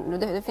Hamar,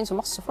 det finnes jo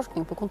masse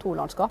forskning på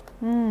kontorlandskap.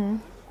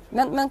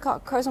 Men hva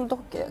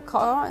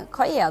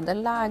det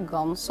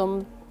legene som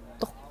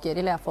dere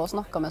i LEFA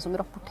snakker med som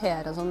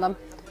rapporterer som de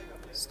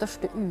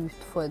største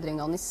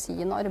utfordringene i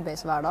sin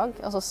arbeidshverdag,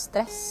 altså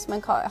stress,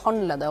 men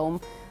handler det om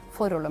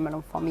forholdet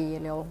mellom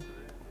familie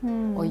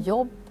og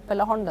jobb,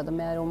 eller handler det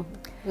mer om,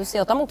 du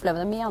sier at de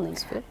opplever det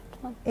meningsfylt?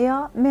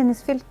 Ja,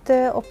 meningsfylt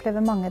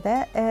opplever mange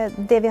det.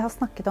 Det vi har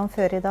snakket om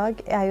før i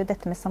dag jo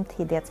dette med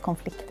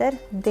samtidighetskonflikter.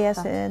 Det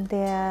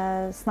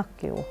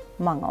snakker jo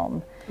mange om.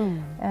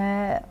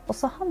 Og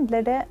så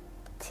handler det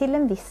til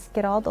en viss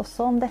grad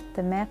også om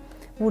dette med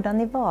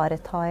hvordan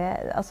ivaretar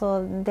jeg, altså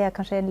det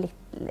kanskje en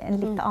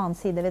litt annen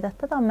side ved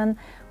dette da, men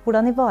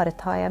hvordan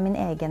ivaretar jeg min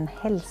egen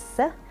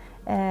helse?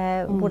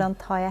 Hvordan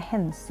tar jeg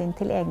hensyn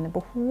til egne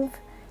behov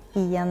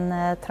i en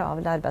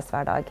travel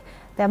arbeidshverdag?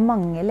 Det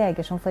mange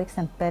leger som for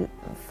eksempel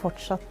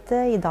fortsatt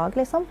i dag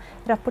liksom,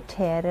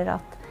 rapporterer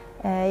at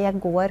jeg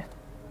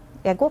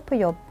går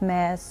på jobb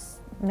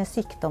med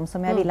sykdom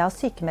som jeg ville ha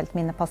sykemeldt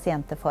mine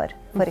pasienter for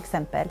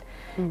eksempel.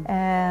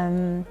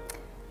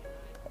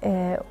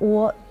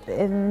 Og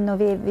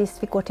hvis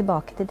vi går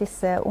tilbake til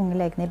disse unge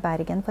legene i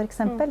Bergen for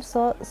eksempel,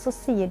 så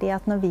sier de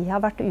at når vi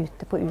har vært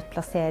ute på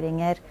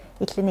utplasseringer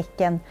i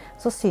klinikken,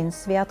 så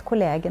syns vi at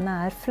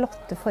kollegene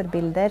flotte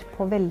forbilder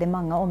på veldig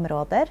mange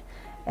områder,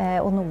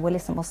 og noe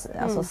liksom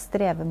altså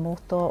streve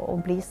mot å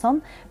bli sånn.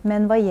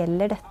 Men hva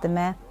gjelder dette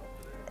med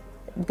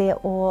det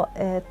å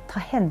ta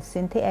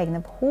hensyn til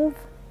egne behov,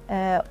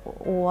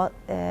 og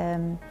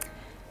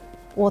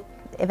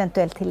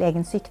eventuelt til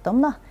egen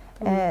sykdom da,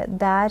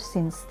 der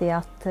syns de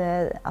at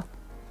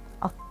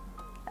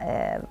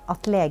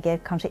leger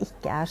kanskje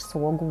ikke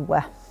så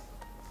gode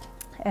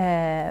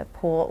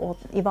på å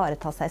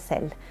ivareta seg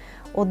selv.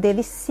 Og det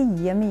vi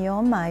sier mye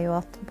om jo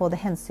at både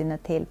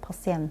hensynet til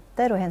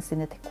pasienter og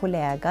hensynet til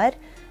kollegaer,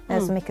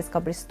 som ikke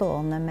skal bli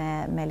stående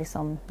med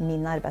liksom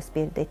min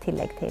arbeidsbyrde i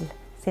tillegg til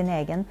sin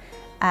egen,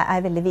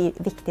 veldig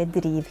viktige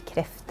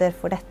drivkrefter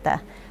for dette.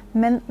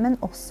 Men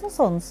også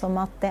sånn som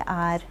at det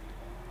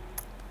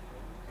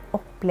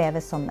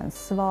oppleves som en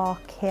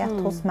svakhet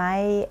hos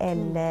meg,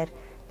 eller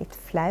litt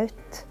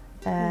flaut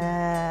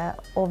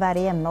å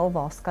være hjemme, og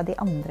hva skal de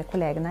andre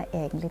kollegene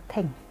egentlig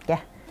tenke?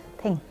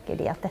 Tenker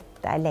de at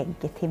dette er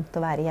legitimt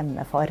å være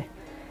hjemme for?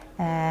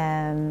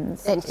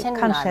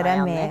 Kanskje det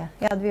er med...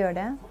 Ja, du gjør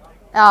det?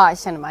 Ja, jeg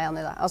kjenner meg igjen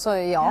i det. Altså,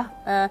 ja.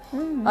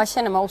 Jeg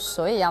kjenner meg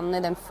også igjen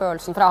i den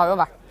følelsen, for jeg har jo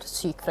vært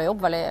syk fra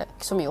jobb,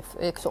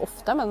 ikke så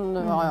ofte, men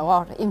jeg har jo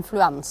vært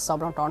influensa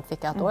blant annet,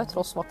 fikk jeg et år,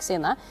 tross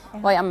vaksine.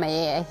 Var hjemme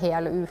i en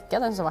hel uke,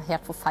 det var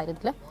helt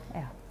forferdelig.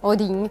 Og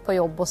ring på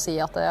jobb og si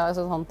at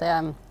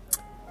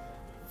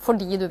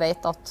fordi du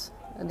vet at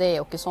det er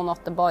jo ikke sånn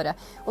at det bare...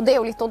 Og det er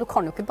jo litt, og du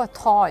kan jo ikke bare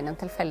ta inn en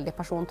tilfeldig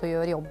person til å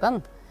gjøre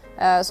jobben.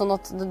 Sånn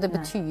at det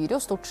betyr jo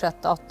stort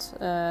sett at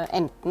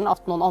enten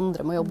at noen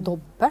andre må jobbe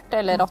dobbelt,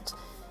 eller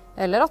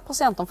at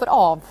pasientene får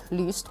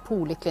avlyst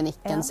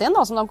poliklinikken sin,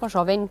 som de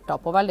kanskje har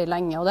ventet på veldig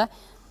lenge. Og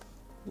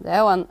det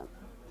er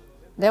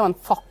jo en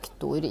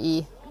faktor i,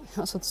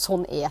 altså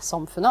sånn er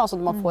samfunnet,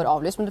 altså man får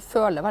avlyst, men du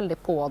føler veldig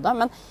på det.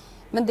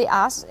 Men det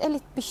er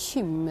litt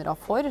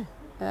bekymret for.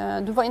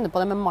 Du var inne på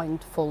det med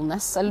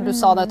mindfulness, eller du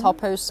sa det, ta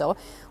pause.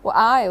 Og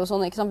jeg er jo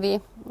sånn, ikke sant,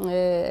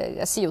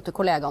 jeg sier jo til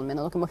kollegaene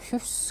mine, dere må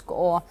huske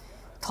å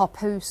ta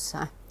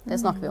pause. Det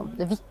snakker vi om.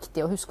 Det er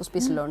viktig å huske å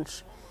spise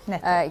lunsj.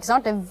 Ikke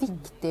sant? Det er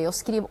viktig å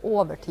skrive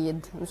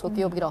overtid. Du skal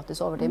ikke jobbe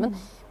gratis overtid. Men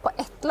på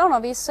et eller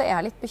annet vis så er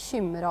jeg litt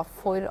bekymret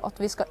for at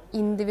vi skal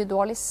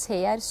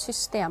individualisere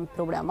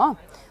systemproblemer.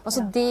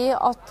 Altså det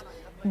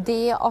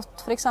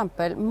at for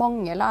eksempel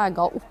mange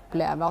leger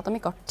opplever at de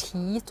ikke har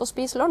tid til å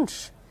spise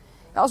lunsj.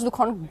 Ja, altså du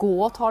kan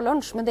gå og ta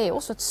lunsj, men det er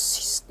jo også et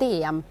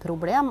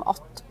systemproblem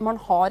at man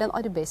har en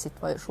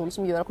arbeidssituasjon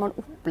som gjør at man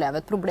opplever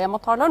et problem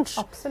å ta lunsj.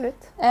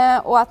 Absolutt.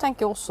 Og jeg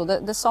tenker også,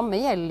 det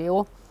samme gjelder jo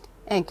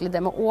egentlig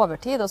det med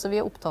overtid. Altså vi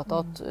er opptatt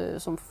av at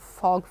som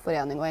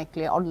fagforening, og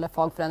egentlig alle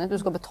fagforeninger,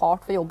 du skal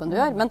betalt for jobben du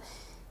gjør, men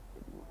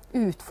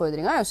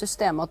utfordringen er jo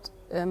systemet at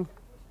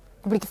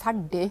du blir ikke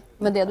ferdig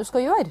med det du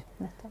skal gjøre.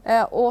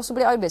 Og så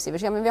blir arbeidsgiver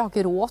sier, men vi har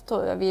ikke råd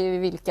til, vi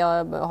vil ikke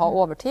ha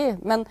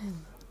overtid, men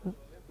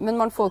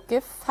man får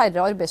ikke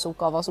færre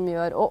arbeidsoppgaver som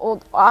gjør,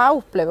 og jeg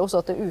opplever også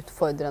at det er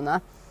utfordrende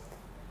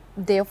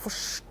det å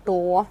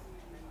forstå,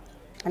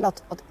 eller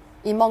at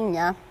i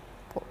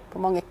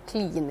på mange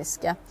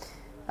kliniske,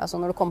 altså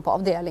når det kommer på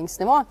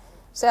avdelingsnivå,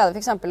 så er det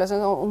for eksempel,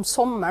 om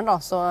sommeren da,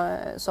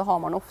 så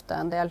har man ofte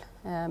en del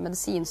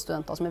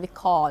medisinstudenter som er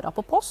vikarer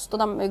på post,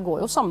 og de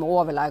går jo sammen med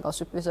overleger og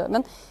supervisør,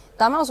 men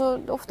de er altså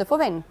ofte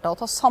forventet å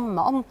ta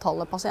samme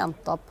antallet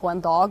pasienter på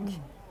en dag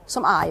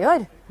som jeg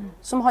gjør,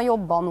 som har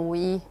jobbet nå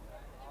i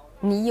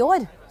 9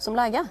 år som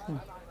lege.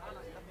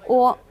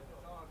 Og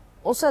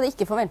så er det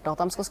ikke forventet at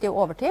de skal skrive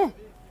overtid,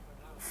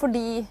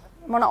 fordi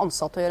man er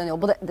ansatt til å gjøre en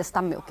jobb, og det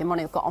stemmer jo ikke, man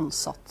er jo ikke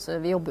ansatt,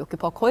 vi jobber jo ikke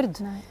på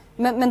akkord.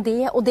 Men det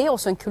er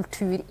også en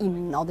kultur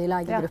innad i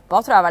legegruppa,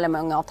 tror jeg veldig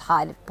mange at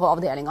her på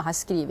avdelingen her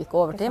skriver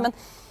ikke overtid, men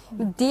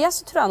det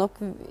så tror jeg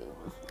nok,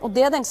 og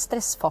det er den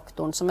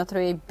stressfaktoren som jeg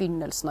tror i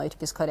begynnelsen av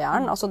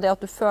yrkeskarrieren, altså det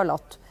at du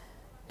føler at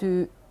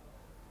du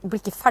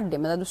blir ikke ferdig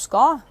med det du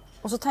skal,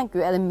 og så tenker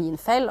du, er det min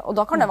feil? Og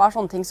da kan det være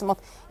sånne ting som at,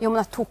 jo,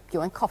 men jeg tok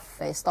jo en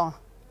kaffe i stad.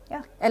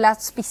 Ja. Eller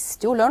jeg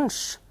spiste jo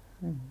lunsj.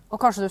 Og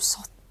kanskje du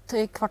satt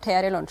i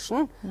kvarter i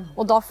lunsjen,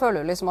 og da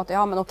føler du liksom at,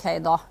 ja, men ok,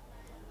 da.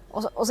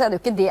 Og så er det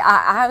jo ikke det.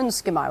 Jeg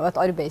ønsker meg jo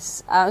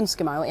jeg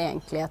ønsker meg jo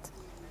egentlig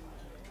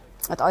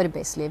et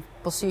arbeidsliv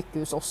på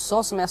sykehus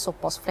også, som er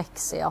såpass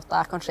fleksi at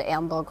jeg kanskje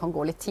en dag kan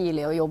gå litt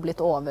tidlig og jobbe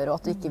litt over,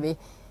 og at ikke vi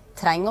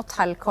trenger å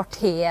telle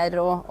kvarter,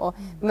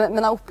 men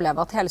jeg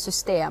opplever at hele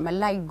systemet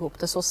legger opp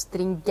til så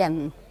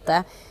stringente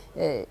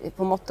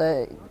på en måte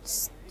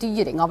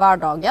styring av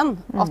hverdagen,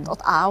 at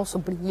jeg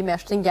også blir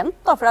mer stringent,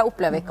 da, for jeg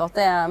opplever ikke at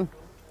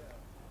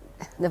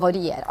det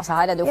varierer. Altså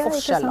her er det jo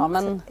forskjeller,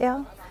 men... Ja,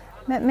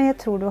 men jeg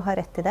tror du har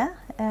rett i det.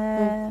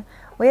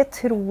 Og jeg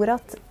tror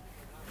at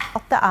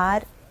det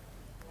er,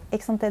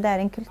 ikke sant, det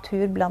er en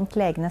kultur blant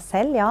legene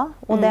selv, ja,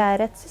 og det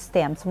er et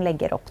system som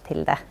legger opp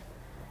til det.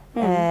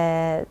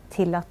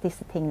 Til at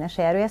disse tingene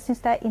skjer. Og jeg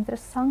synes det er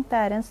interessant, det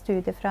er en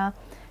studie fra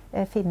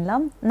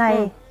Finland,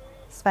 fra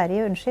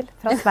Sverige,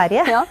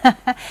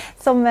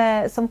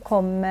 som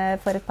kom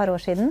for et par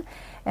år siden.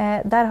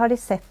 Der har de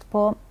sett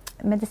på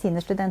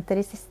medisinerstudenter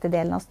i siste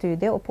delen av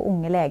studiet og på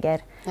unge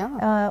leger.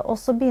 Og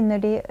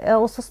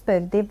så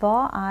spør de hva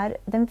er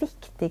den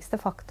viktigste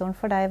faktoren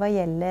for deg hva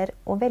gjelder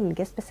å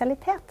velge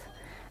spesialitet.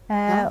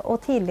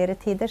 Og tidligere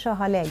tider så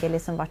har leger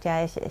liksom vært,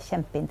 jeg er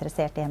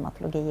kjempeinteressert i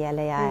hematologi,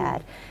 eller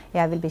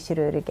jeg vil bli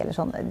kirurg, eller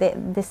sånn.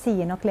 Det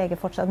sier nok leger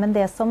fortsatt, men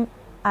det som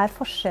er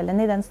forskjellen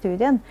i den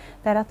studien,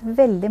 det er at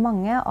veldig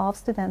mange av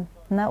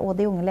studentene og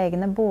de unge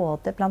legene,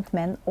 både blant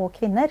menn og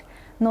kvinner,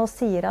 nå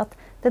sier at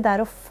det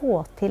der å få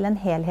til en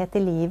helhet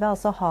i livet,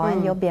 altså ha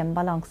en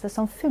jobb-hjem-balanse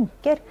som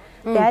funker,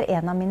 det er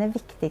en av mine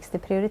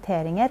viktigste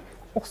prioriteringer,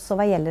 også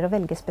hva gjelder å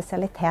velge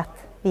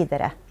spesialitet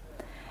videre.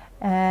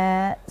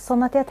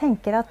 Sånn at jeg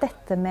tenker at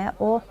dette med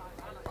å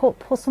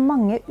på så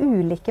mange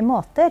ulike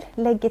måter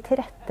legge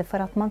til rette for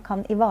at man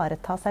kan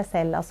ivareta seg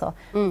selv, altså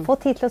få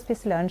tid til å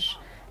spise lunsj,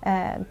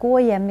 gå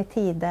hjem i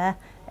tide,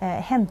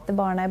 hente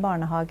barna i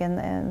barnehagen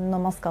når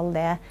man skal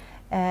det.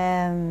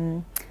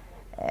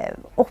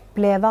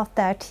 Oppleve at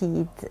det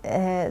tid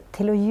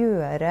til å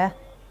gjøre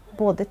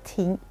både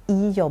ting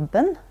i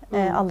jobben,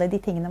 alle de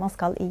tingene man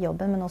skal i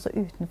jobben, men også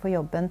utenfor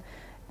jobben,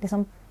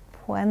 liksom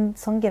på en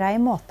sånn grei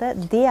måte.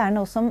 Det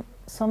noe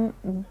som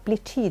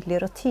blir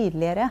tydeligere og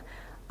tydeligere,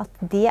 at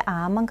det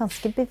man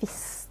ganske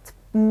bevisst,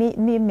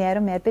 mye mer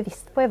og mer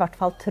bevisst på, i hvert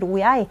fall tror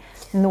jeg,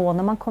 nå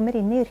når man kommer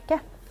inn i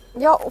yrket.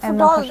 Ja, og for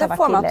da, det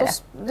får meg til å...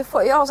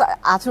 Ja, altså,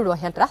 jeg tror du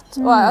har helt rett,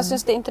 og jeg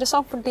synes det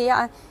interessant, for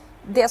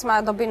det som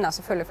da begynner jeg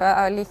selvfølgelig, for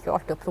jeg liker jo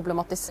alltid å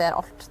problematisere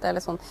alt. Det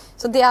litt sånn.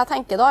 Så det jeg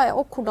tenker da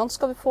hvordan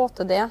skal vi få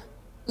til det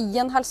i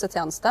en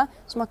helsetjeneste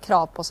som har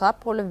krav på seg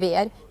på å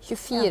levere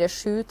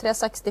 24/7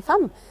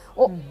 365?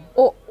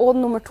 Og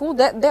nummer 2,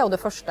 det jo det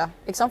første.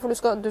 Ikke sant?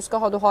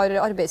 For du har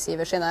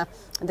arbeidsgiver sine,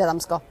 det de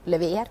skal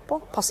levere på,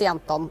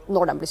 pasientene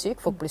når de blir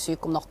syke, folk blir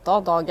syke om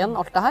natta, dagen,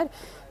 alt det her.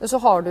 Så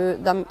har du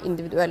de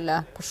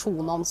individuelle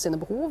personene sine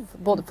behov,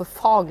 både for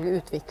faglig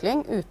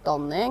utvikling,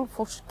 utdanning,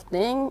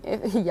 forskning,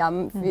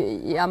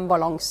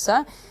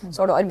 hjembalanse.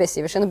 Så har du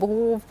arbeidsgiver sine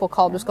behov på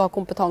hva du skal ha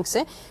kompetanse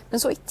i. Men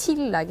så i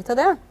tillegg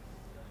til det,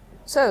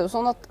 så det jo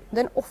sånn at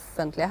den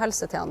offentlige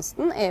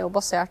helsetjenesten jo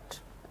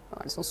basert på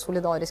et sånn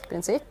solidarisk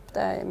prinsipp,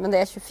 men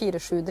det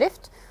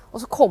 24/7-drift.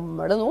 Og så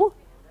kommer det nå,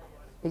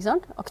 ikke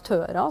sant?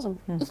 Aktører som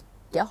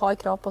ikke har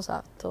krav på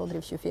seg til å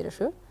drive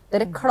 24/7.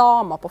 Det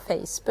reklamer på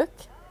Facebook.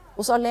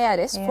 Hos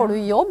Aleris får du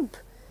jobb.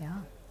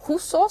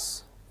 Hos oss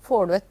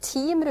får du et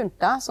team rundt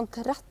deg som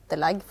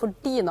tilrettelegger for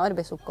dine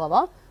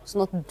arbeidsoppgaver,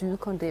 sånn at du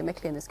kan drive med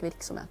klinisk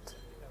virksomhet.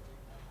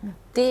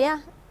 Det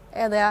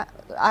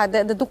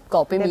dukket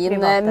opp i det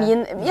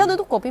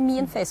dukket opp i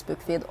min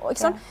Facebook-feed.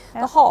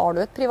 Da har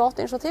du et privat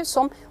initiativ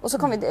som, og så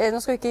kan nå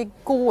skal vi ikke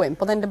gå inn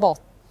på den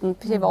debatten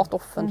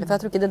privat-offentlig, for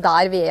jeg tror ikke det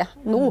der vi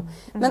nå.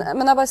 Men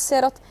jeg bare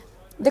ser at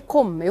det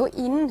kommer jo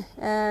inn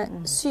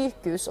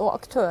sykehus og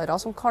aktører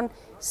som kan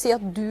si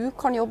at du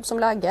kan jobbe som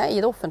lege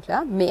i det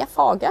offentlige med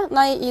faget.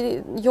 Nei,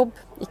 jobb,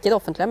 ikke i det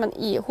offentlige, men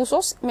hos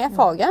oss med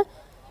faget.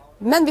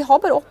 Men vi har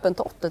bare åpent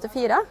til 8 til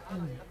 4.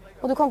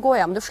 Og du kan gå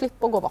hjem, du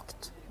slipper å gå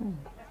vakt.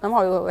 De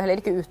har jo heller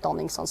ikke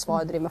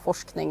utdanningsansvar, driver med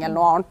forskning eller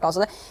noe annet.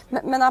 Altså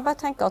men jeg bare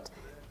tenker at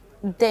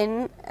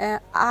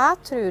jeg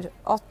tror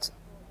at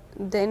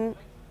den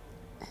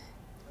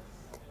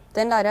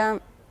der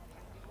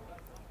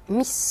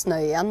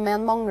misnøyen med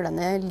en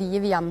manglende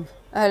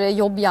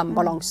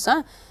jobb-hjem-balanse,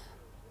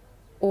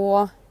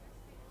 og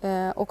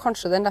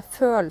kanskje den der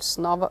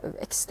følelsen av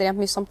ekstremt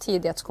mye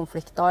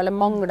samtidighetskonflikter, eller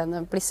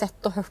manglende bli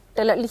sett og hørt,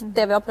 eller litt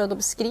det vi har prøvd å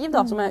beskrive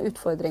da, som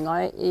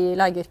utfordringer i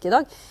legeyrket i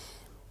dag.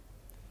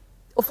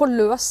 Å få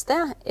løst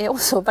det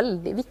også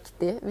veldig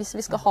viktig hvis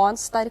vi skal ha en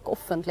sterk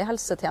offentlig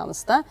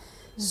helsetjeneste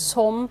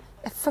som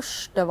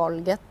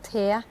førstevalget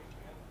til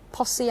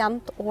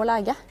pasient og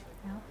lege.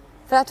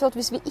 For jeg tror at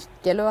hvis vi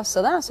ikke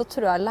løser det, så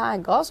tror jeg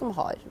leger som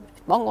har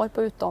mange år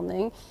på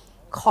utdanning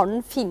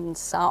kan finne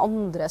seg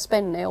andre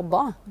spennende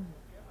jobber.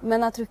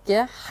 Men jeg tror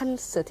ikke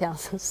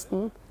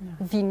helsetjenesten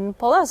vinner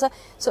på det.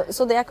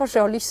 Så det jeg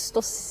kanskje har lyst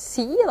til å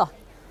si da,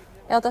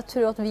 at jeg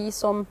tror at vi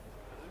som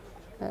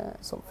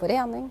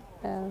forening,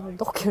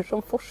 dere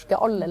som forsker,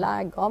 alle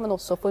leger, men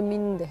også for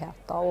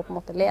myndigheter og på en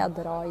måte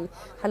ledere i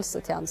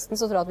helsetjenesten,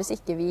 så tror jeg at hvis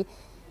ikke vi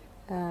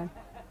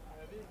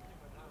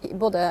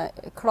både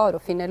klarer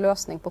å finne en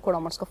løsning på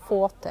hvordan man skal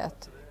få til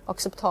et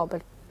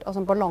akseptabelt, altså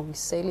en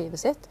balanse i livet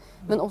sitt,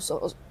 men også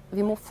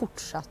vi må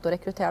fortsette å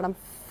rekruttere de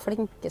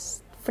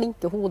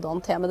flinke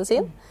hodene til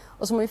medisin,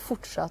 og så må vi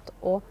fortsette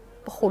å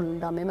beholde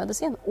dem i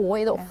medisin og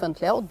i det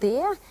offentlige, og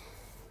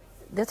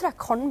det tror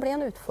jeg kan bli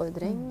en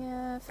utfordring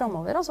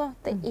fremover. Altså,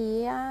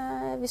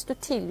 hvis du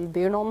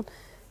tilbyr noen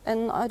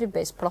en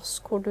arbeidsplass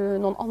hvor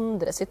noen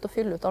andre sitter og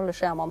fyller ut alle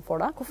skjemaene for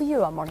deg, hvorfor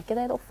gjør man ikke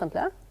det i det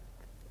offentlige?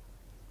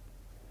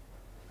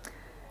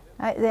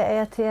 Nei,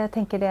 jeg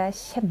tenker det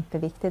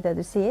kjempeviktig det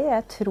du sier.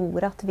 Jeg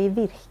tror at vi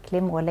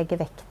virkelig må legge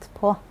vekt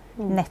på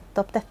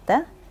nettopp dette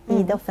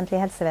i det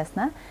offentlige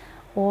helsevesenet.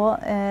 Og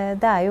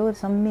det jo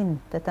liksom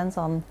myntet en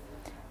sånn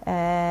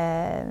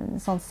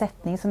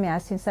setning som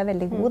jeg synes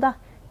veldig god da.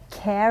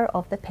 Care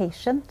of the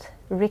patient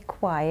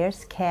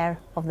requires care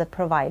of the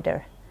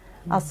provider.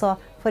 Altså,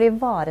 for å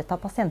ivareta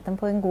pasienten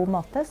på en god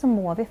måte, så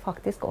må vi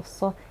faktisk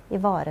også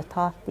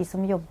ivareta de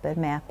som jobber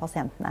med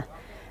pasientene.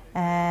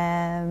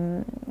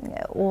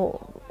 Og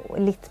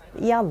litt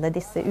i alle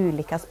disse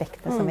ulike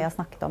aspektene som vi har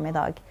snakket om i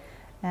dag.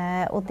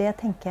 Og det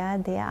tenker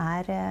jeg,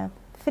 det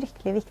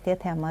fryktelig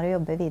viktige temaer å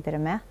jobbe videre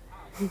med.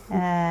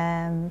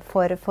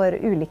 For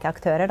ulike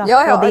aktører da,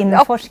 både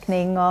innen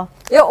forskning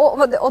og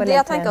og det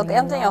jeg tenker at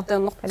en ting at det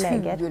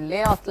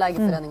naturlig at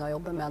Legeforeningen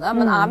jobber med det,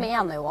 men jeg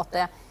mener jo at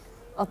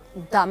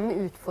de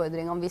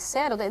utfordringene vi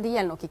ser, og det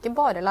gjelder nok ikke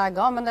bare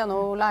leger, men det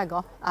noe leger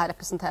jeg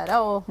representerer,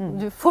 og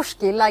du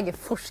forsker i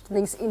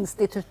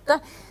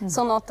Legeforskningsinstituttet,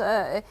 sånn at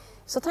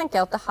så tenker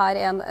jeg at det her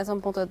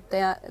sånn, på en måte,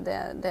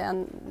 det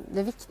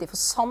er viktig for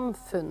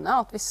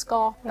samfunnet at vi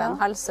skaper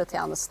en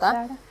helsetjeneste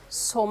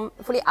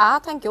fordi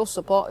jeg tenker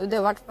også på, det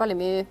har vært veldig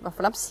mye, i hvert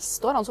fall de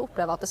siste årene, så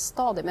opplever jeg at det er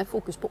stadig mer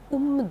fokus på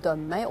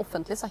omdømme i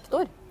offentlig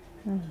sektor.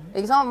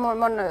 Ikke sant?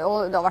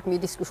 Og det har vært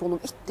mye diskusjon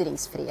om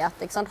ytringsfrihet.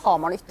 Ikke sant? Har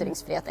man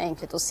ytringsfrihet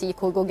egentlig til å si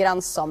hvor går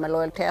grenser med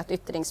lojalitet,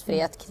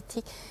 ytringsfrihet,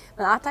 kritikk?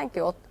 Men jeg tenker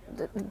jo at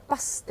den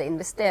beste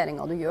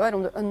investeringen du gjør,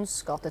 om du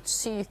ønsker at et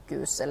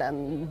sykehus eller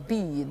en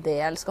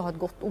bydel skal ha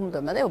et godt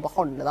omdømme, det er å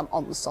behandle de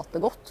ansatte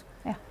godt.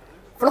 Ja.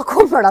 For da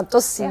kommer de til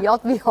å si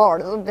at vi har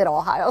det så bra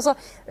her.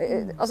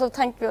 Altså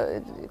tenk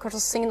hva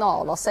slags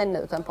signaler sender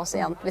du til en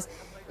pasient hvis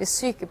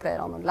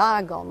sykepleierne og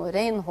legene og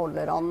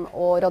renholderne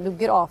og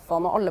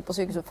radiografene og alle på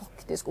sykehuset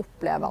faktisk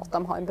opplever at de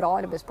har en bra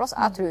arbeidsplass.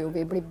 Jeg tror jo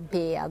vi blir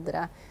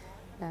bedre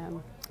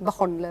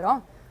behandlere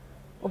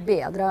og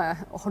bedre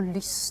å ha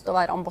lyst til å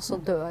være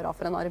ambassadører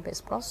for en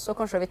arbeidsplass. Så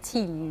kanskje vi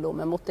til og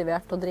med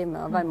motivert til å drive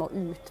med å være med å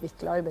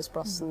utvikle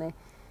arbeidsplassen i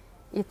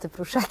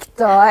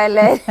IT-prosjekter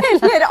eller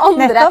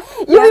andre.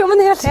 Jo,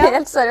 men helt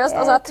seriøst.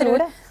 Altså, jeg tror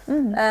det.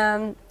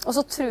 Og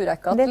så tror jeg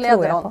ikke at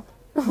lederne...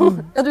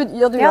 du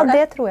gjør det? Ja,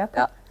 det tror jeg på.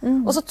 Ja.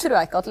 Og så tror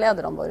jeg ikke at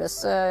lederne våre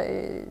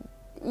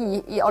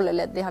i alle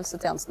ledd i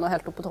helsetjenesten og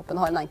helt opp på toppen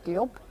har en enkel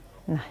jobb.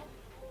 Nei.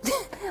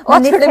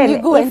 Men i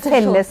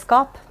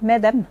fellesskap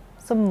med dem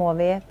så må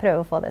vi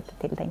prøve å få dette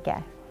til, tenker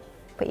jeg.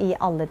 I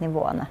alle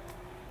nivåene.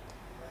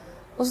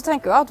 Og så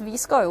tenker jeg at vi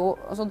skal jo,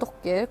 altså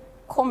dere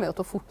kommer jo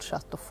til å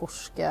fortsette å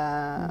forske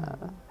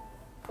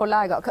på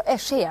leger.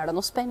 Skjer det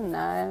noe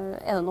spennende?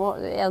 Er det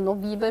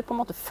noe vi bør på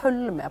en måte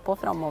følge med på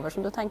fremover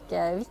som du tenker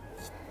er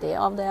viktig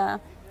av det?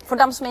 For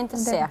dem som er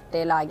interessert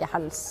i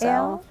legehelse?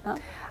 Ja.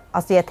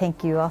 Altså jeg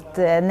tenker jo at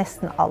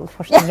nesten all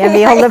forskningen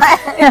vi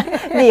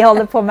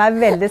holder på med er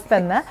veldig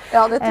spennende.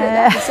 Ja, det tror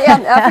jeg. Jeg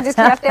er faktisk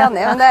helt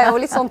enig, men det er jo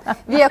litt sånn,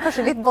 vi er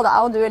kanskje litt, både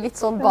jeg og du er litt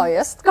sånn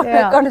biased,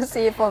 kan du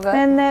si på det.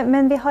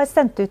 Men vi har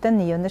sendt ut en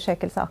ny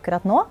undersøkelse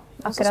akkurat nå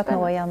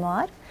i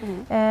januar.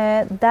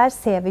 Der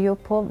ser vi jo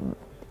på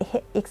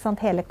ikke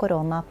sant, hele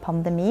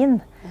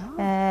koronapandemien.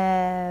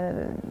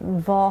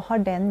 Hva har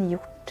den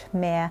gjort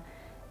med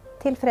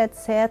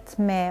tilfredshet,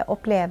 med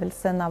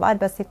opplevelsen av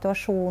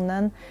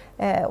arbeidssituasjonen.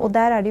 Og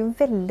der er det jo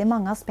veldig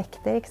mange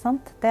aspekter, ikke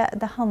sant?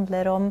 Det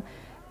handler om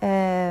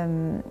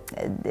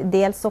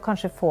dels å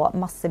kanskje få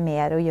masse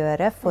mer å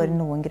gjøre for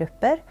noen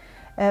grupper.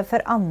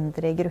 For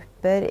andre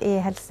grupper i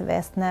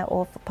helsevesenet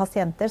og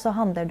pasienter så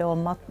handler det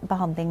om at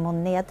behandling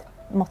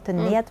måtte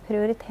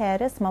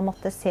nedprioriteres. Man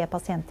måtte se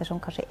pasienter som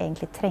kanskje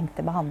egentlig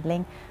trengte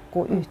behandling,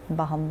 gå uten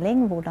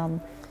behandling.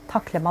 Hvordan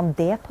takler man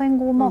det på en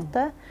god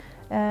måte?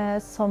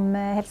 Som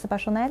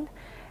helsepersonell.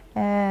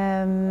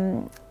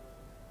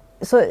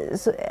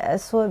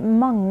 Så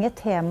mange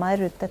temaer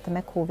rundt dette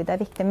med covid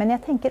er viktig. Men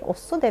jeg tenker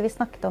også det vi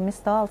snakket om i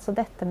stad, altså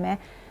dette med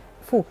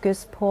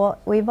fokus på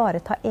å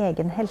ivareta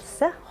egen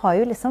helse, har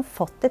jo liksom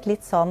fått et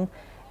litt sånn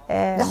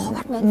det har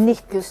vært mer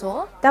fokus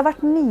også? Det har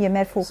vært mye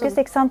mer fokus,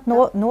 ikke sant?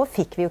 Nå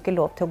fikk vi jo ikke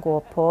lov til å gå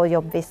på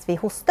jobb hvis vi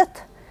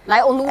hostet. Nei,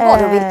 og nå var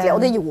det jo virkelig, og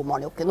det gjorde man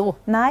jo ikke nå.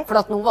 Nei. For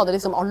at nå var det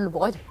liksom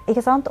alvor.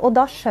 Ikke sant? Og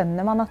da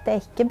skjønner man at det er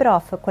ikke bra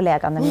for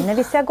kollegaene mine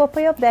hvis jeg går på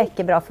jobb. Det er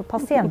ikke bra for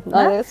pasientene.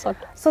 Nei, det er sant.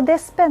 Så det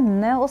er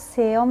spennende å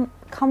se om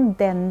kan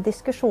den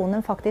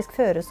diskusjonen faktisk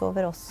føres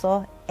over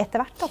også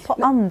etter hvert da, på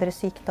andre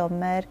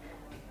sykdommer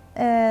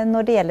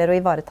når det gjelder å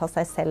ivareta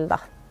seg selv da.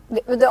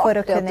 For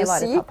å kunne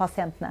ivareta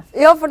pasientene.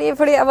 Ja, fordi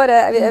jeg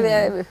bare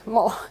vi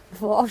må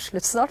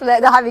avslutte snart.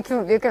 Det her vi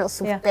kunne ha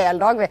suttet hele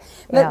dag.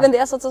 Men det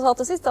jeg sa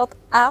til sist, er at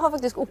jeg har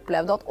faktisk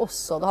opplevd at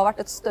også det har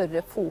vært et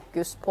større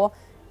fokus på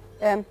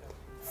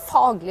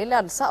faglig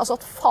ledelse. Altså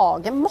at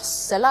faget,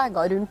 masse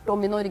leger rundt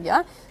om i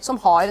Norge, som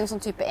har en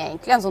sånn type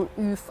egentlig en sånn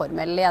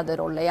uformell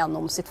lederrolle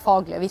gjennom sitt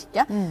faglige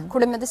virke, hvor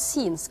det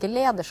medisinske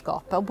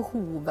lederskapet og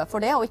behovet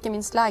for det, og ikke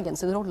minst legen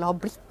sin rolle, har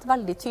blitt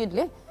veldig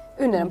tydelig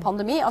under en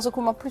pandemi, altså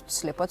hvor man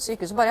plutselig på et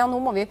sykehus bare, nå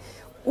må vi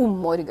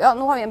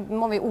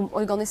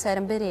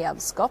organisere en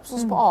beredskap, sånn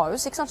som på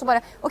Ahus, ikke sant? Så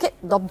bare, ok,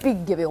 da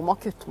bygger vi om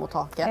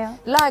akuttmottaket. Ja.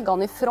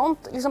 Legene i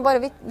front, liksom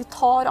bare vi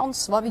tar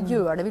ansvar, vi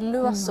gjør det, vi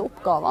løser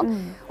oppgavene.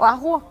 Og jeg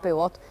håper jo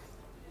at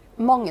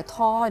mange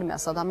tar med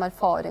seg de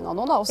erfaringene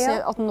nå, da, og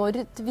ser at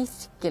når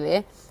virkelig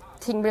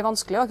ting blir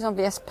vanskelig, ikke sant?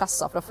 Vi er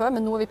presset fra før,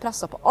 men nå er vi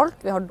presset på alt,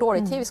 vi har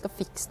dårlig tid, vi skal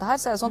fikse det her,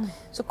 så er det sånn,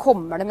 så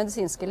kommer det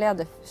medisinske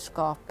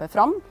lederskapet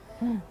fram,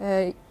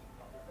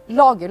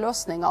 lage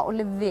løsninger og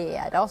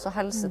levere altså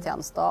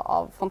helsetjenester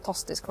av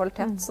fantastisk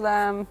kvalitet. Så det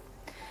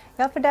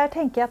ja, for der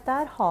tenker jeg at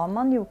der har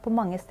man jo på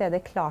mange steder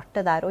klart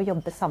det der å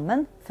jobbe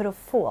sammen for å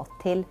få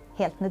til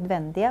helt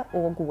nødvendige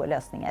og gode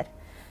løsninger.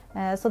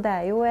 Så det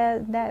er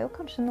jo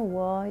kanskje noe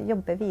å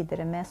jobbe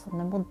videre med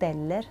sånne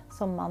modeller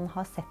som man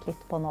har sett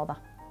litt på nå da.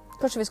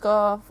 Kanskje vi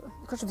skal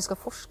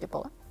forske på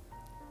det?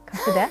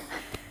 Kanskje det?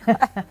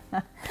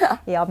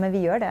 Ja, men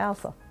vi gjør det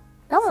altså.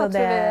 Ja, så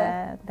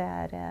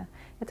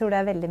jeg tror det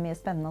er veldig mye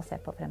spennende å se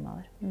på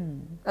fremover.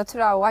 Jeg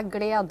tror jeg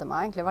gleder meg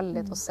egentlig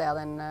veldig til å se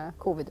den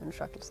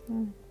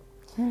covid-undersøkelsen.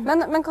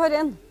 Men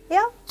Karin,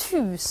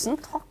 tusen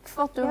takk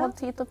for at du hadde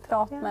tid til å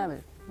prate med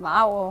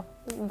meg, og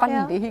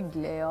veldig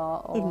hyggelig. I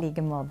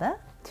like måte.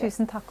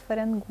 Tusen takk for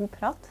en god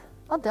prat.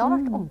 Ja, det har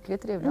vært ordentlig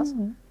trivelig. Altså.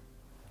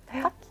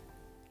 Takk.